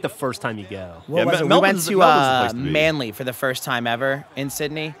Sydney's great the first time you go. what Yeah, was it? We went Melbourne's to the place to be. Manly for the first time ever in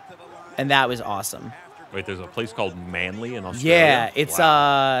Sydney, and that was awesome. Wait, there's a place called Manly in Australia. Yeah, it's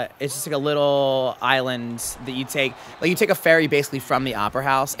Wow. it's just like a little island that you take. Like you take a ferry basically from the Opera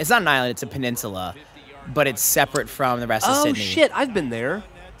House. It's not an island; it's a peninsula, but it's separate from the rest of Oh Sydney. shit, I've been there.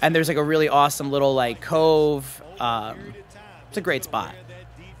 And there's like a really awesome little like cove. It's a great spot.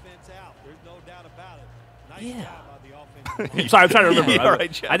 Yeah. Sorry, I'm trying to remember. Yeah,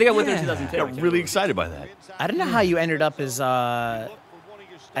 right, Jeff. I think I went there in Yeah. 2010. I got really excited by that. I don't know how you ended up as the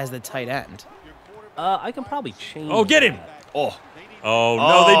tight end. I can probably change. Oh, get him! that. Oh, Oh no,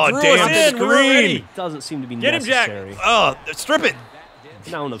 Oh, they drew damn us in. screen. We're ready. Doesn't seem to be Get him, Jack. necessary. strip it.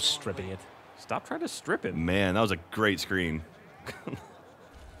 No, no stripping it. Stop trying to strip him. Man, that was a great screen.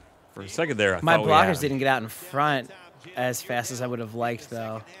 For a second there, I My thought we had blockers him. didn't get out in front as fast as I would have liked,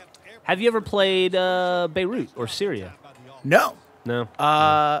 though. Have you ever played Beirut or Syria? No. No.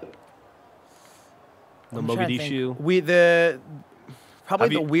 No I'm trying to think. Mogadishu. Probably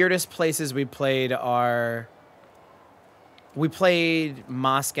Have you- the weirdest places we played are. We played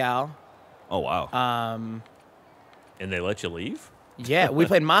Moscow. Oh wow. And they let you leave? Yeah, we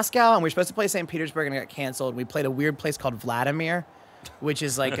played Moscow, and we were supposed to play St. Petersburg, and it got canceled. We played a weird place called Vladimir, which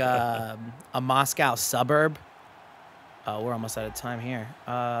is like a Moscow suburb. We're almost out of time here.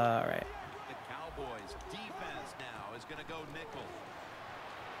 All right. The Cowboys defense now is going to go nickel.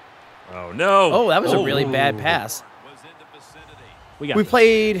 Oh no! Oh, that was a really bad pass. Was in the vicinity. We got We this.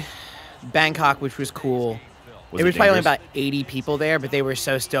 played Bangkok, which was cool. Was It it was probably only dangerous? about 80 people there, but they were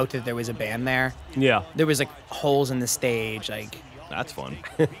so stoked that there was a band there. Yeah. There was like holes in the stage. Like That's fun.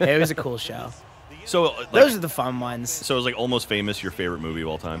 it was a cool show. So, like, Those are the fun ones. so is like Almost Famous your favorite movie of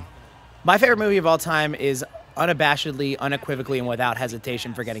all time? My favorite movie of all time is unabashedly, unequivocally, and without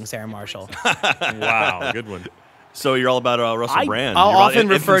hesitation Forgetting Sarah Marshall. Wow, good one. So you're all about Russell Brand. I'll You're about often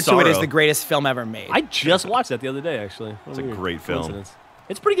refer Infant to it as Sorrow. the greatest film ever made. I just watched that the other day, actually. It's a great film.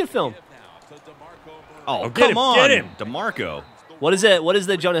 It's a pretty good film. Oh, Oh, get come him, on, get him. DeMarco. What is it? What is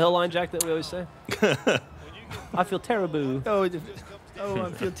the Jonah Hill line, Jack, that we always say? I feel terrible. Oh,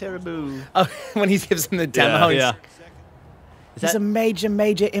 I feel terrible. Oh, when he gives him the demo, he's- Yeah. he's a major,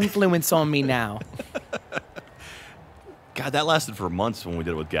 major influence on me now. God, that lasted for months when we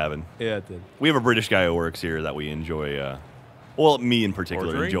did it with Gavin. Yeah, it did. We have a British guy who works here that we enjoy. Well, me in particular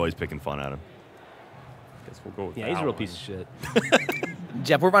Ordering? enjoys picking fun at him. Guess we'll go with Yeah, that he's a real one. piece of shit.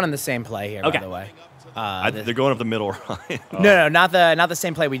 Jeff, we're running the same play here, Okay. by the way. They're going up the middle, Ryan. No, not the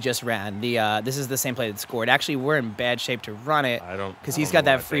same play we just ran. This is the same play that scored. Actually, we're in bad shape to run it. I don't- because I he's don't got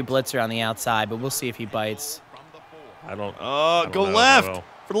know that what I free think. blitzer on the outside, but we'll see if he bites. I don't. Oh, I don't go know if I left. will.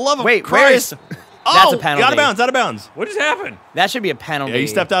 For the love of Wait, Christ. Oh, That's a penalty. Out of bounds, out of bounds. What just happened? That should be a penalty. Yeah, he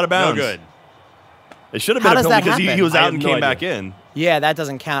stepped out of No bounds. good. It should have How been a does penalty that because he happen? was I out have and no came idea. back in. Yeah, that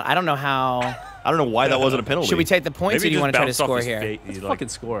doesn't count. I don't know how. I don't know why that wasn't a penalty. Should we take the points, or do you want to try to score here? He Let's like, fucking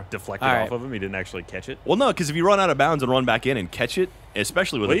score. deflected All off right. of him. He didn't actually catch it. Well, no, because if you run out of bounds and run back in and catch it,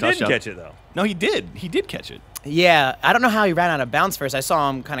 especially with Well, a he didn't touchdown. catch it though. No, he did. He did catch it. Yeah, I don't know how he ran out of bounds first. I saw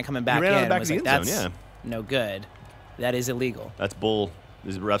him kind of coming back ran out in. of back was of like, the end that's zone, no good. That is illegal. That's bull.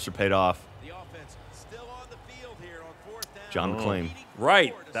 These refs are paid off. The offense still on the field here on fourth down. John McClain.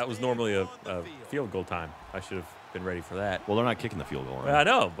 Right. That was normally a field goal time. I should have been ready for that. Well, they're not kicking the field goal. I Right?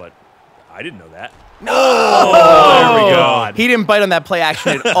 know, but I didn't know that. Oh, there we go. He didn't bite on that play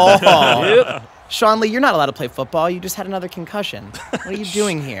action at all. Sean Lee, you're not allowed to play football. You just had another concussion. What are you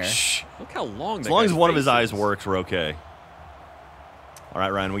doing here? Shh. Look how long. As long as one of his eyes works, we're okay. All right,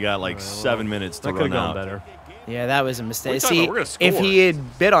 Ryan, we got like 7 minutes to That could run have out. gone better. Yeah, that was a mistake. What are you talking about? We're gonna If score. he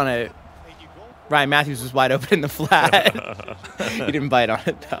had bid on it, Ryan Matthews was wide open in the flat. He didn't bite on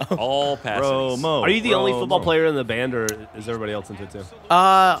it though. All passes. Romo. Are you the only football Romo. player in the band, or is everybody else into it too?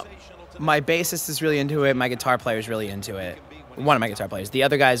 My bassist is really into it. My guitar player is really into it. One of my guitar players. The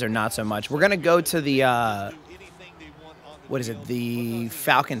other guys are not so much. We're gonna go to the what is it? The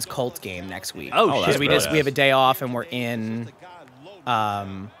Falcons Colts game next week. Oh, that's shit. we badass. have a day off and we're in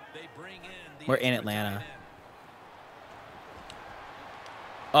Atlanta.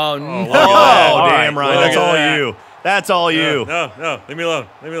 Oh no! Oh, All damn, right. Ryan. Look That's at all that. you. That's all you. No, leave me alone.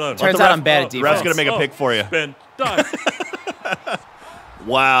 Leave me alone. Turns the out ref- I'm bad at defense. Ref's going to make a pick for you. Spin. Done.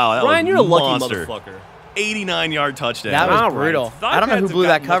 Wow. That Ryan, was you're a lucky monster. motherfucker. 89-yard touchdown. That was All right. brutal. Thigh I don't know who pads blew have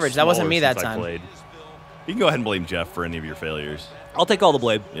that gotten much coverage. That wasn't smaller me that since I time. played. You can go ahead and blame Jeff for any of your failures. I'll take all the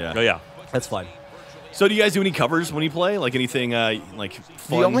blame. Yeah. Oh, yeah. That's fine. So do you guys do any covers when you play? Like anything like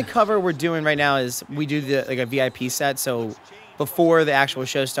fun? The only cover we're doing right now is we do a VIP set. So before the actual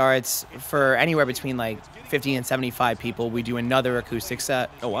show starts, for anywhere between like 50 and 75 people, we do another acoustic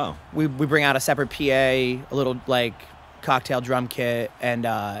set. Oh, wow. We bring out a separate PA, a little like cocktail drum kit, and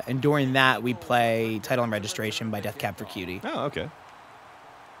during that we play Title and Registration by Death Cab for Cutie. Oh, okay.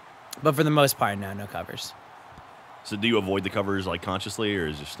 But for the most part, no covers. So do you avoid the covers like consciously, or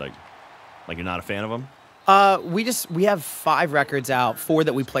is it just like you're not a fan of them? We have 5 records out, 4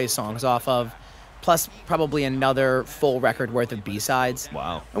 that we play songs off of, plus probably another full record worth of B-sides.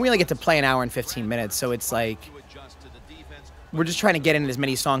 Wow. And we only get to play an hour and 15 minutes, so it's like we're just trying to get in as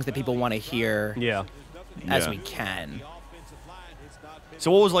many songs that people want to hear Yeah. as Yeah. we can.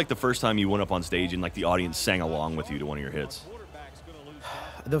 So what was like the first time you went up on stage and like the audience sang along with you to one of your hits?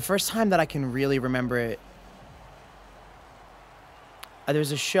 The first time that I can really remember it, there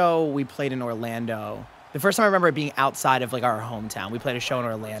was a show we played in Orlando. The first time I remember it being outside of like our hometown. We played a show in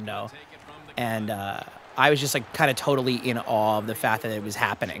Orlando, and I was just like kind of totally in awe of the fact that it was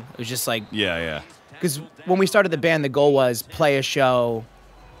happening. It was just like, Yeah. because when we started the band, the goal was play a show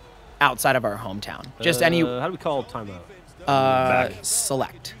outside of our hometown. Just any How do we call timeout? Back.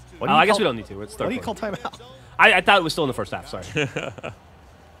 select. What do you I guess call- we don't need to. It's third What do you call quarter. timeout? I thought it was still in the first half. Sorry.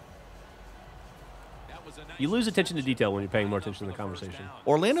 You lose attention to detail when you're paying more attention to the conversation.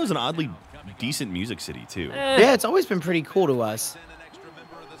 Orlando's an oddly decent music city too. Yeah, it's always been pretty cool to us.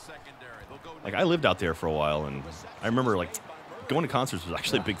 Like I lived out there for a while, and I remember like going to concerts was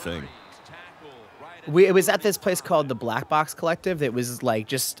actually a big thing. It was at this place called the Black Box Collective. That was like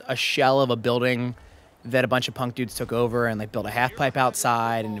just a shell of a building that a bunch of punk dudes took over and like built a half pipe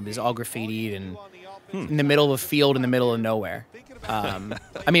outside, and it was all graffitied and in the middle of a field in the middle of nowhere. I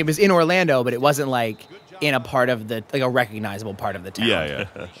mean, it was in Orlando, but it wasn't like in a part of the like a recognizable part of the town. Yeah.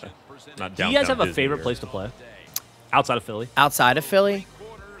 Not Do you guys downtown have a Disney favorite here. place to play? Outside of Philly? Outside of Philly,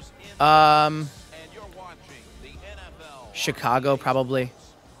 Chicago probably.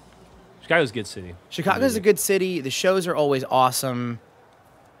 Chicago's a good city. Chicago's a good city. The shows are always awesome.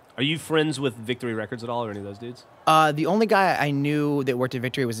 Are you friends with Victory Records at all, or any of those dudes? The only guy I knew that worked at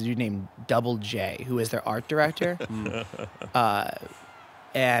Victory was a dude named Double J, who is their art director.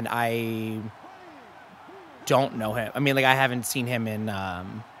 And I don't know him. I mean, like I haven't seen him in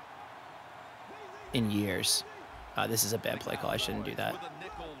years. This is a bad play call. I shouldn't do that.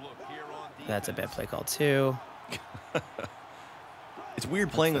 That's a bad play call too. It's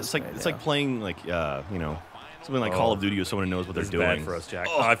weird playing. this It's like way, it's though. like playing like something like Call of Duty with someone who knows what This is they're doing. bad for us, Jack.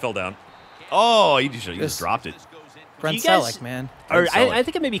 Oh, I fell down. Oh, you just This- dropped it. Brent you guys- Selleck, man. Or I'd sell I it.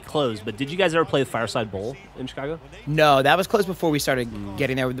 think it may be closed, but did you guys ever play the Fireside Bowl in Chicago? No, that was close before we started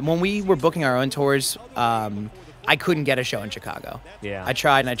getting there. When we were booking our own tours, I couldn't get a show in Chicago. Yeah. I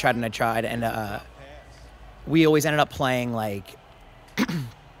tried and I tried and I tried, and we always ended up playing like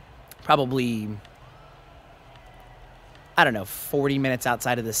probably, I don't know, 40 minutes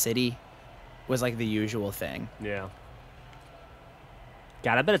outside of the city was like the usual thing. Yeah.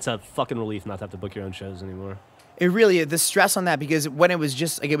 God, I bet it's a fucking relief not to have to book your own shows anymore. It really, the stress on that, because when it was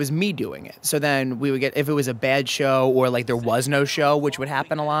just like, it was me doing it. So then we would get, if it was a bad show or like there was no show, which would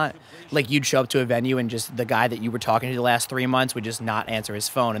happen a lot, like you'd show up to a venue and just the guy that you were talking to the last 3 months would just not answer his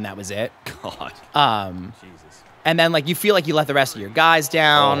phone, and that was it. God. Jesus. And then like you feel like you let the rest of your guys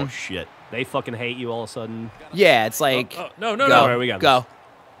down. Oh shit. They fucking hate you all of a sudden. Yeah, it's like, Oh, no, go, All right, we got go.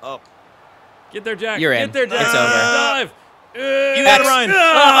 Get there, Jack. You're Get in. there, Jack. It's over. Dive. You got it, X. Ryan.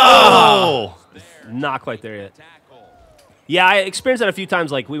 Oh. Not quite there yet. Yeah, I experienced that a few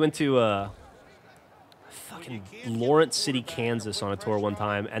times. Like we went to, I fucking Lawrence City, Kansas on a tour one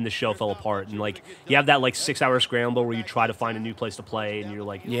time, and the show fell apart. And like you have that like 6-hour scramble where you try to find a new place to play, and you're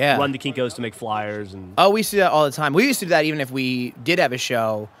like run to Kinko's to make flyers. And oh, we used to do that all the time. We used to do that even if we did have a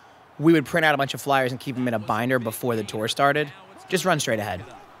show. We would print out a bunch of flyers and keep them in a binder before the tour started. Just run straight ahead.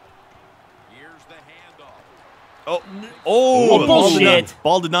 Bullshit!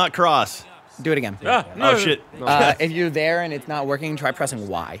 Ball did not cross. Do it again. Oh shit! If you're there and it's not working, try pressing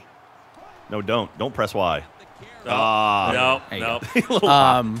Y. No, don't press Y. No.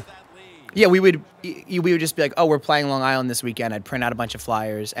 Yeah, we would just be like, oh, we're playing Long Island this weekend. I'd print out a bunch of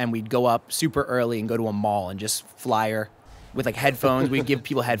flyers, and we'd go up super early and go to a mall and just flyer with like headphones. We'd give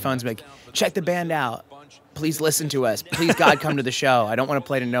people headphones, and be like, check the band out. Please listen to us. Please, God, come to the show. I don't want to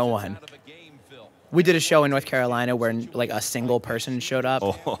play to no one. We did a show in North Carolina where like a single person showed up,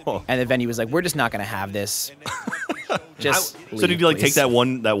 and the venue was like, we're just not going to have this. Just so did you like take that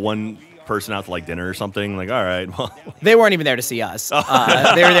one person out to like dinner or something? Like, all right, well, they weren't even there to see us. They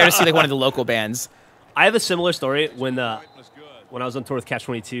were there to see like one of the local bands. I have a similar story when I was on tour with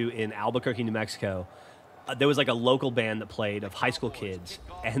Catch-22 in Albuquerque, New Mexico. There was like a local band that played of high school kids,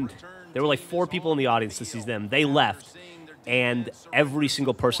 and there were like 4 people in the audience to see them. They left, and every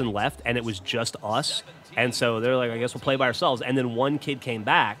single person left, and it was just us. And so they're like, I guess we'll play by ourselves. And then one kid came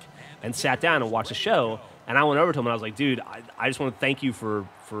back and sat down and watched the show. And I went over to him and I was like, dude, I just want to thank you for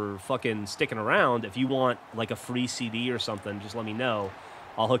fucking sticking around. If you want like a free CD or something, just let me know.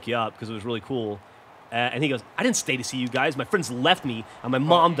 I'll hook you up because it was really cool. And he goes, I didn't stay to see you guys. My friends left me, and my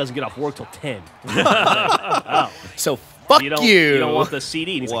mom doesn't get off work till 10. So fuck you. You don't want the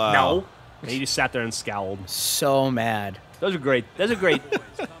CD? And he's like, no. And he just sat there and scowled. So mad. Those are great. Those are great,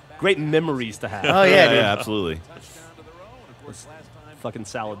 great memories to have. Oh yeah, dude. yeah, absolutely. Fucking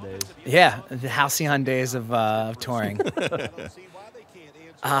salad days. Yeah, the halcyon days of touring.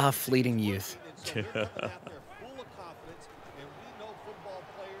 Fleeting youth.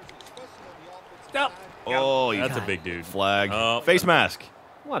 Stop. Oh, That's a big dude. Flag. Face mask.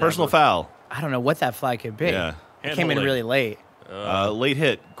 Whatever. Personal foul. I don't know what that flag could be. Yeah. It came in Handling. really late. Late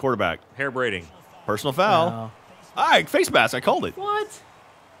hit. Quarterback. Hair braiding. Personal foul. No. All right, face mask. I called it. What?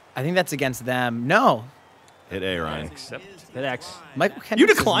 I think that's against them. No. Hit A, Ryan. Except Hit X. Michael Kendrick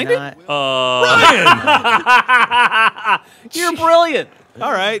You declined it? not- You're brilliant.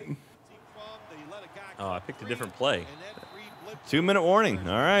 All right. I picked a different play. 2-minute warning.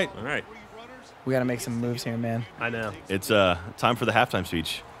 All right. All right. We got to make some moves here, man. I know. It's time for the halftime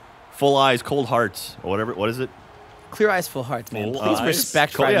speech. Full eyes, cold hearts, or whatever. What is it? Clear eyes, full hearts, man. Full Please eyes?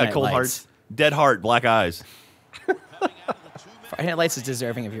 respect Cold, Friday yeah, Night cold Lights. hearts. Dead heart, black eyes. Friday Night Lights is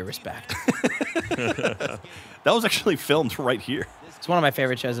deserving of your respect. That was actually filmed right here. It's one of my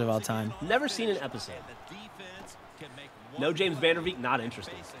favorite shows of all time. Never seen an episode. No James Vanderbeek, not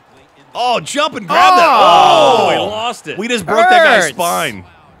interested. Oh, jump and grab that. Oh, he lost it. We just broke that guy's Ertz. spine.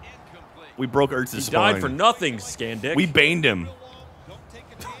 We broke Ertz's He spine. died for nothing, Scandick. We baned him.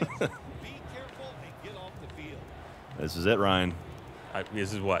 This is it, Ryan.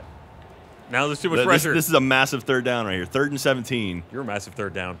 This is what? Now there's too much This pressure. is a massive third down right here. 3rd and 17. You're a massive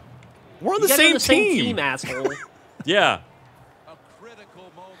third down. We're on You the guys are same the same team. team, asshole. Yeah. A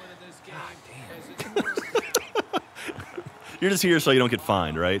critical moment in this game. You're just here so you don't get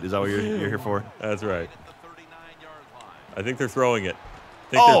fined, right? Is that what you're here for? That's right. I think they're throwing it.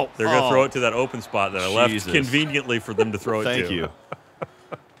 I think they're going to throw it to that open spot that I left Jesus. conveniently for them to throw it to. Thank you.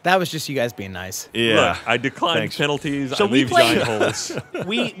 That was just you guys being nice. Yeah. Look, I declined Thanks. penalties. So I we leave play- giant holes.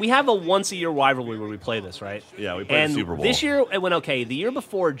 we have a once-a-year rivalry where we play this, right? Yeah, we played and the Super Bowl. this year it went okay. The year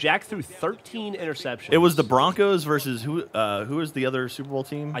before, Jack threw 13 interceptions. It was the Broncos versus who was the other Super Bowl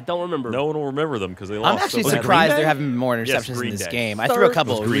team? I don't remember. No one will remember them because they lost. I'm actually so badly. surprised Green there Day? haven't been more Yes, interceptions Green in this Day. game. I threw a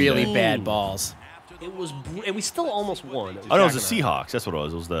couple It was of Green really Day. bad balls. It was, and we still almost won. Oh, no, it was Jack the and I. Seahawks. That's what it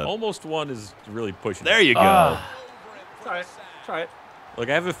was. It was the. Almost one is really pushing. There you go. It's all right. It's all right. Like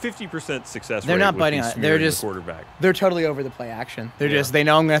I have a 50% success They're rate. not with biting me on it. They're smearing the just- quarterback. They're totally over the play action. They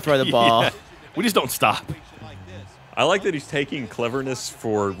know I'm going to throw the ball. Yeah. We just don't stop. I like that he's taking cleverness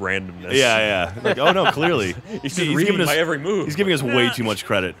for randomness. Yeah. Like, oh no, clearly He's just reading my every move. He's giving us way too much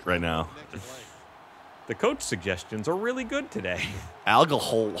credit right now. The coach suggestions are really good today.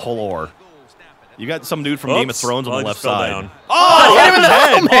 Alcohol. You got some dude from Game of Oops. Thrones on Well, the I left just fell side. down. Oh, hit him in the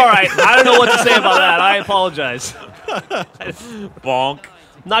head. All right. I don't know what to say about that. I apologize. Bonk.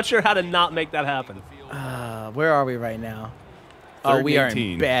 Not sure how to not make that happen. Where are we right now? Third Oh, we and are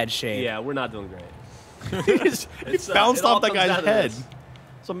 18. in bad shape. Yeah, we're not doing great. He It's, bounced it all off that comes guy's down to head. this.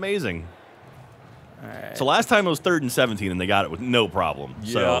 It's amazing. All right. So last time it was 3rd and 17, and they got it with no problem.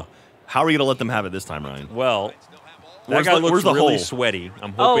 Yeah. So how are we going to let them have it this time, Ryan? Well, That guy looks where's the really hole? sweaty.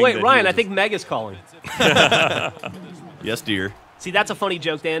 I'm hoping Oh wait, that Ryan, I he'll think Meg is calling. Yes, dear. See, that's a funny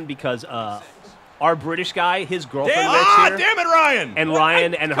joke, Dan, because our British guy, his girlfriend Damn works Ah, here, damn it, Ryan! and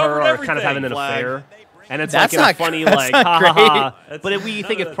Ryan and her covered are kind of having an Flag. affair. And it's That's like in a not- funny, that's like, not ha ha ha. great. But we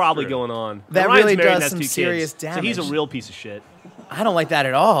think it's probably going on. That Ryan's really married and does has some 2 serious kids, So he's a damage. real piece of shit. I don't like that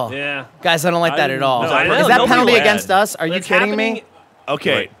at all. Yeah. Guys, I don't like that at all. No, I know, Is that nobody penalty will. against us? Are you It's kidding happening- me?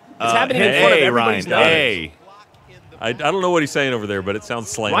 Okay. It's happening in front of Hey, everybody's Ryan. nose. Hey. I don't know what he's saying over there, but it sounds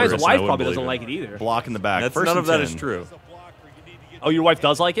slanderous. Ryan's and I wife wouldn't probably believe doesn't like it either. Block in the back. That's First none and of that 10. is true. Oh, your wife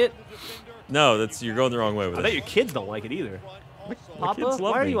does like it? No, you're going the wrong way with I bet it. your kids don't like it either. Papa, kids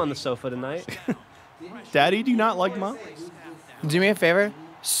love why are me. you on the sofa tonight? Daddy, do you not like Mom? Do me a favor.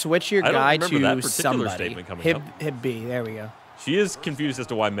 Switch your I don't guy remember that to particular somebody. statement coming Hib, up. Hib B. There we go. She is confused as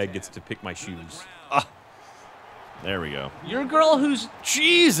to why Meg gets to pick my shoes. There we go. Your girl who's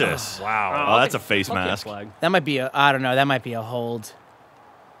Jesus. Wow. Oh, that's a face fuck yeah, mask. flag. That might be a. I don't know. That might be a hold.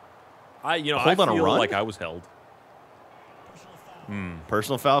 I Hold on a feel run? like I was held.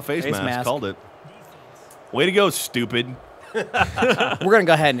 Personal foul face, Face mask. mask. Called it. Way to go, stupid. We're gonna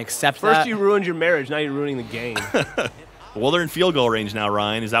go ahead and accept First that. you ruined your marriage, now you're ruining the game. Well, they're in field goal range now,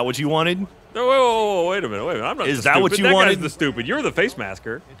 Ryan. Is that what you wanted? No, whoa, wait a minute, I'm not. Is the that stupid. what you that wanted? Guy's the stupid. You're the face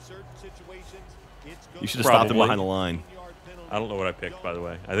masker. You should have stopped him Probably. behind the line. I don't know what I picked, by the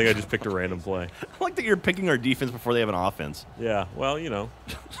way. I think I just picked a random play. I like that you're picking our defense before they have an offense. Yeah, well,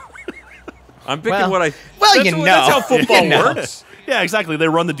 I'm picking Well- what I. well, that's you what- That's know. how football You know. works. Yeah, exactly. They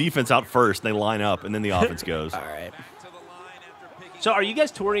run the defense out first, and they line up, and then the offense goes. All right. So are you guys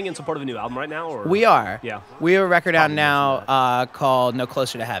touring in support of a new album right now? Or? We are. Yeah. We have a record out Probably now called "No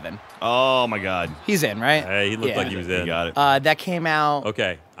Closer to Heaven." Oh, my God. He's in, right? Hey, he looked Yeah. like he was You in. got it. That came out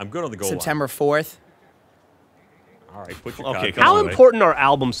Okay, I'm good on the goal line. September 4th. All right, put your Okay, card come How on, away. important are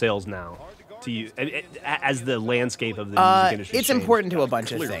album sales now to you as the landscape of the music industry? It's changed? important to a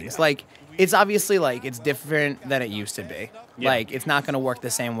bunch of things. Like, it's obviously like it's different than it used to be. Yeah. Like, it's not going to work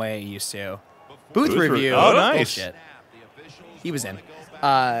the same way it used to. Booth Booth re- review. oh, nice. Bullshit. He was in. He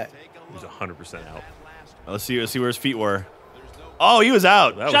was 100% out. Let's see where his feet were. Oh, he was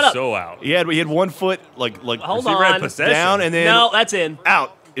out. That Shut was up. so out. He had 1 foot Hold He ran on. possession. down and then No, that's in.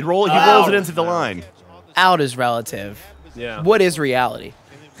 out. He rolls it into the line. Out is relative. Yeah. What is reality?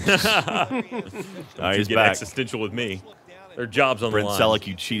 All right, You he's get back. existential with me. Their jobs on Brent the line. Selleck,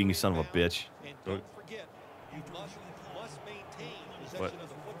 you cheating son of a bitch. What?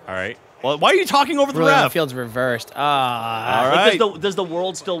 All right. Well, why are you talking over the Really, the ref? field's reversed. All Like, right. does the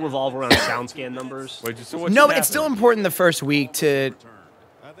world still revolve around sound scan numbers? Wait, so what No, just it's still happened? important the first week to.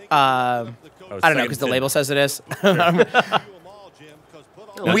 I don't know because the label says it is.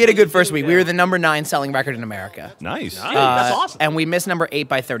 We had a good first week. We were the number 9 selling record in America. Nice. Dude, that's awesome. And we missed number 8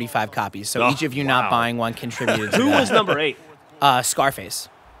 by 35 copies. So Oh, each of you not buying one contributed to Who that. was number 8? Scarface.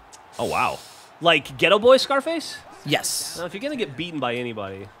 Oh, wow. Like Ghetto Boy Scarface? Yes. Now, if you're gonna get beaten by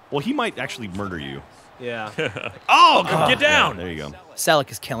anybody, Well, he might actually murder you. yeah. Oh, Get down. there you go. Selleck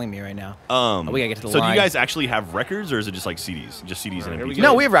is killing me right now. We gotta get to the So line. do you guys actually have records, or is it just like CDs? Just CDs and Here we MP3s? go.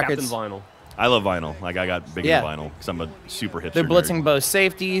 No, we have Captain records. Vinyl. I love vinyl. Like, I got big Yeah. into vinyl because I'm a super hipster They're nerd. blitzing both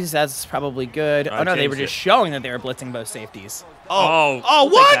safeties. That's probably good. I Oh no, they were changed just it. showing that they were blitzing both safeties. Oh, We'll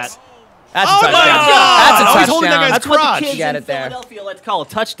take what? that. That's Oh a my touchdown. God! That's a Oh, touchdown. he's holding that guy's That's what crotch. the kids You got in it there. Philadelphia like to call a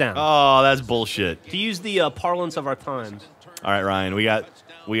touchdown. Oh, that's bullshit. To use the parlance of our times. All right, Ryan, we got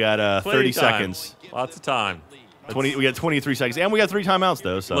Plenty 30 of time. seconds. Lots of time. 20. We got 23 seconds, and we got 3 timeouts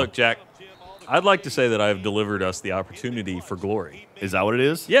though. So Look, Jack, I'd like to say that I have delivered us the opportunity for glory. is that what it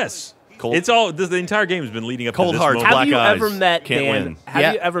is? Yes. Cold- It's all the entire game has been leading up Cold to this hearts, moment. black Have you eyes. ever met Can't Dan? win. Have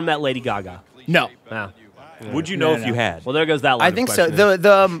Yeah. you ever met Lady Gaga? No. No. Would you know No, if you no. had? Well, there goes that line. I of think so.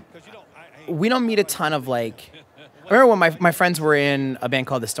 questioning. We don't meet a ton of like. I remember when my friends were in a band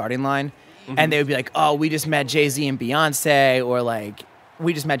called The Starting Line, and they would be like, "Oh, we just met Jay-Z and Beyonce," or like,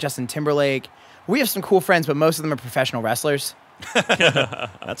 "We just met Justin Timberlake." We have some cool friends, but most of them are professional wrestlers.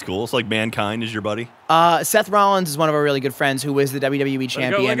 That's cool. It's like Mankind is your buddy. Seth Rollins is one of our really good friends who was the WWE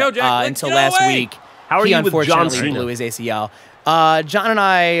champion let go, Jack. Let's until get last away. week. How are he you with John unfortunately Cena? blew his ACL. John and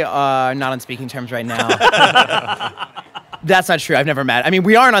I are not on speaking terms right now. That's not true. I've never met. I mean,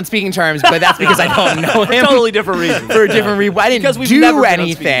 we aren't on speaking terms, but that's because I don't know him. Totally different reason. For a different reason. I didn't Because we've never do been on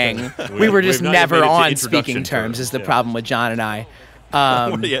anything. speaking terms. We were We've just not never made it to on introduction speaking terms. terms, Is the yeah. problem with John and I.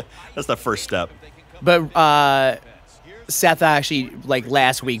 Yeah, that's the first step. But Seth actually, like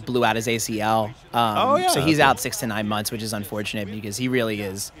last week, blew out his ACL. So he's out 6 to 9 months, which is unfortunate because he really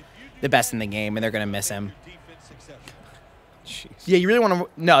is the best in the game, and they're going to miss him. Yeah, you really want to.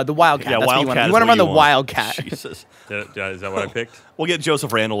 No, the Wildcat. Yeah, That's Wildcat. what you is want to what run the want. Wildcat. Jesus. Is that what I picked? We'll get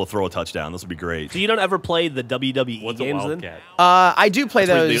Joseph Randall to throw a touchdown. This will be great. So you don't ever play the WWE What's a games then? Wildcat? I do play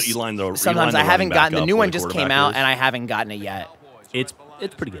That's where those. you line the- Sometimes you line I the haven't running back gotten the up new where one. the Just came quarterback out, is. and I haven't gotten it yet. It's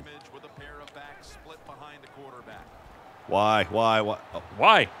pretty good. Why? Oh.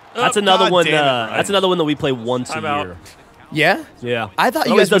 Why? That's Oh, another God one. damn it, Ryan. That's another one that we play once a Time out. year. Yeah. Yeah, I thought It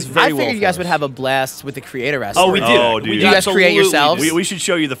you always guys does would. very I figured well you guys for would us. have a blast with the creator wrestler. Oh, we do. Oh, dude. We Do you guys create absolutely yourselves? do. We should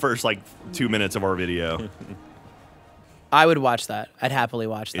show you the first 2 minutes of our video. I would watch that. I'd happily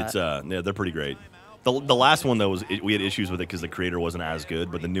watch that. It's yeah, they're pretty great. The last one though we had issues with it because the creator wasn't as good,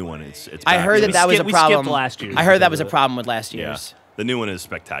 but the new one it's. I back. heard We that was a skipped- we skipped problem last year's I heard that because was a of it. problem with last Yeah, year's. the new one is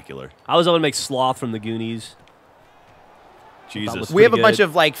spectacular. I was able to make Sloth from the Goonies. Jesus. We have a pretty bunch good.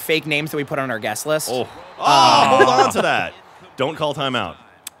 of like fake names that we put on our guest list. Oh, hold on to that. Don't call timeout.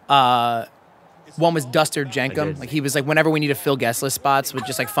 One was Duster Jenkum. did. Like he was like whenever we need to fill guest list spots with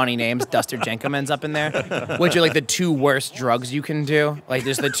just like funny names, Duster Jenkum ends up in there, which are like the two worst drugs you can do. Like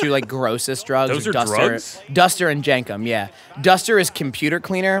there's the two like grossest drugs. Those are Duster, drugs? Duster and Jenkum. Yeah, Duster is computer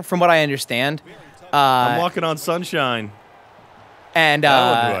cleaner, from what I understand, I'm walking on sunshine. and That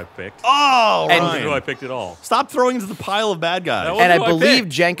wasn't who I picked. Oh, And- That wasn't who I Ryan. picked at all. Stop throwing into the pile of bad guys. That and I who I believe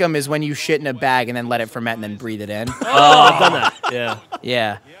picked. Jenkum is when you shit in a bag and then let it ferment and then breathe it in. Oh, I've done that. Yeah.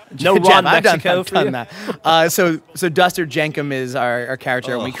 Yeah. No Jeff, Ron I've Mexico done for you? that. So Duster Jenkum is our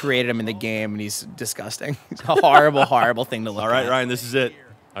character, and we created him in the game, and he's disgusting. He's a horrible, horrible thing to look All right, at. Ryan, this is it.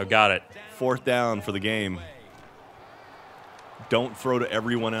 I've got it. 4th down for the game. Don't throw to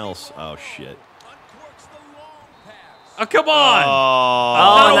everyone else. Oh, shit. Oh, come on.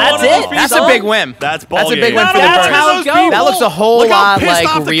 Oh, Not that's one of it. those That's people. a big win. That's ball That's a big game. win for the That's Birds. how it goes. That looks a whole Look how lot pissed like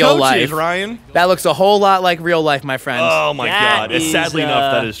off the real coach life. is, Ryan. That looks a whole lot like real life, my friends. Oh, my That God. is, Sadly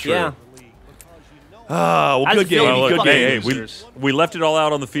enough, that is true. yeah. Oh, well, I good feel game. like Good fuck game. Hey, losers. we left it all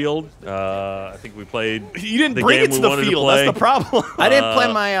out on the field. I think we played. You didn't the bring game it to we the wanted to field. play. That's the problem. I didn't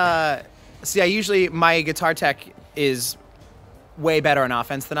play my. See, I usually my guitar tech is way better on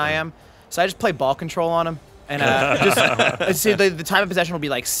offense than I am, so I just play ball control on him. And just see, the time of possession will be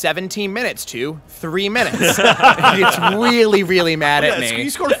like 17 minutes to 3 minutes. It's really, really mad at Yeah, me. you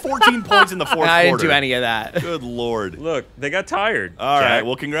scored 14 points in the 4th quarter. I didn't do any of that. Good Lord. Look, they got tired. All right. Jack.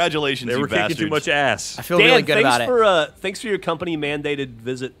 Well, congratulations, They you were kicking bastards. too much ass. I feel Dan, really good thanks about it. for thanks for your company mandated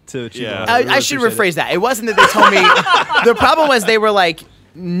visit to Chico. Yeah. I really I should appreciate rephrase that. It wasn't that they told me. The problem was they were like,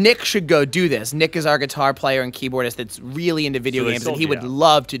 Nick should go do this. Nick is our guitar player and keyboardist that's really into video So they games, and sold he you would out.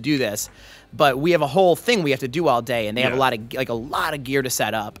 love to do this. But we have a whole thing we have to do all day, and they have Yeah. a lot of gear to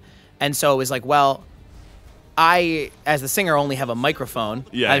set up. And so it was like, well, I, as the singer, only have a microphone.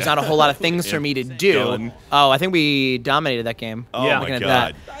 Yeah, There's yeah. not a whole lot of things Yeah. for me to do. Done. Oh, I think we dominated that game. Oh, Yeah. my Looking at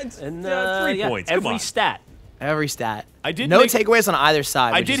God. that. And 3 yeah, points. Come every on. stat. Every stat. I did no make- takeaways on either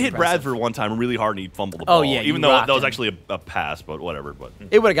side. I which did is hit impressive. Bradford one time really hard, and he fumbled the Oh, ball. yeah, you even though rocked that was him. actually a pass, but whatever. But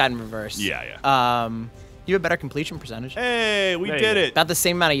It would have gotten reversed. yeah, yeah. You have a better completion percentage. Hey, we There you did go. it. About the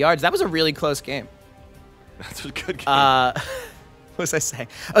same amount of yards. That was a really close game. That's a good game. What was I saying?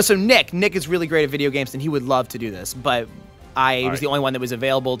 Oh, so Nick is really great at video games, and he would love to do this, but I was right. the only one that was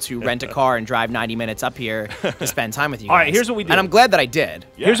available to rent a car and drive 90 minutes up here to spend time with you guys. All right, here's what we do. And I'm glad that I did.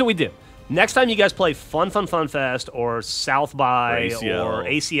 Yeah. Here's what we do. Next time you guys play Fun Fest or South by Or ACL. or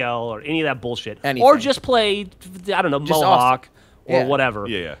ACL or any of that bullshit, Anything. or just play, I don't know, Just Mohawk or Yeah. whatever,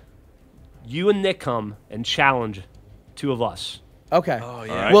 yeah, yeah. you and Nick come and challenge 2 of us. Okay. All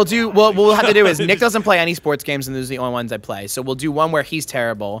right. What we'll have to do is Nick doesn't play any sports games, and those are the only ones I play. So we'll do one where he's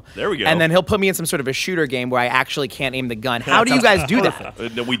terrible. There we go. And then he'll put me in some sort of a shooter game where I actually can't aim the gun. How do you guys do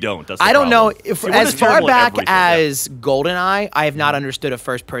that? No, we don't. That's the I don't know. problem. If, See, we're as just far terrible at back everything, yeah. as GoldenEye, I have not understood a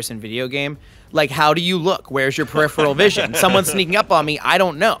first-person video game. Like, how do you look? Where's your peripheral vision? Someone's sneaking up on me. I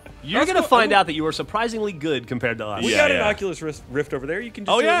don't know. You're going to find out that you are surprisingly good compared to us. We Yeah, got yeah. an Oculus Rift over there. You can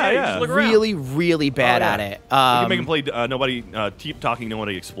just Oh, do yeah, it. You yeah. just look around. Really, really bad Oh, yeah. at it. We can make him play Nobody, keep talking,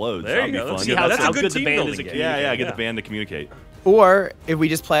 nobody explodes. There That'd you be go. fun. Let's See Yeah, how, that's a how good good the team band building is at game. communicating. Yeah, get the band to communicate. Or if we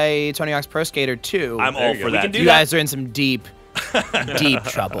just play Tony Hawk's Pro Skater 2, I'm There all you go. for We that. can do you that. guys are in some deep, deep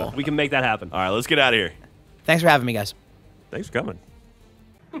trouble. We can make that happen. All right, let's get out of here. Thanks for having me, guys. Thanks for coming.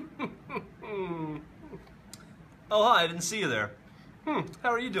 Oh, hi, I didn't see you there. How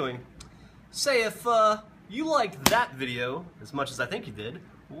are you doing? Say, if you liked that video as much as I think you did,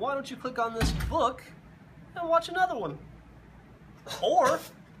 why don't you click on this book and watch another one? Or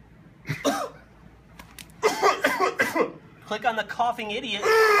click on the coughing idiot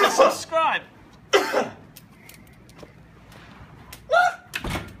to subscribe.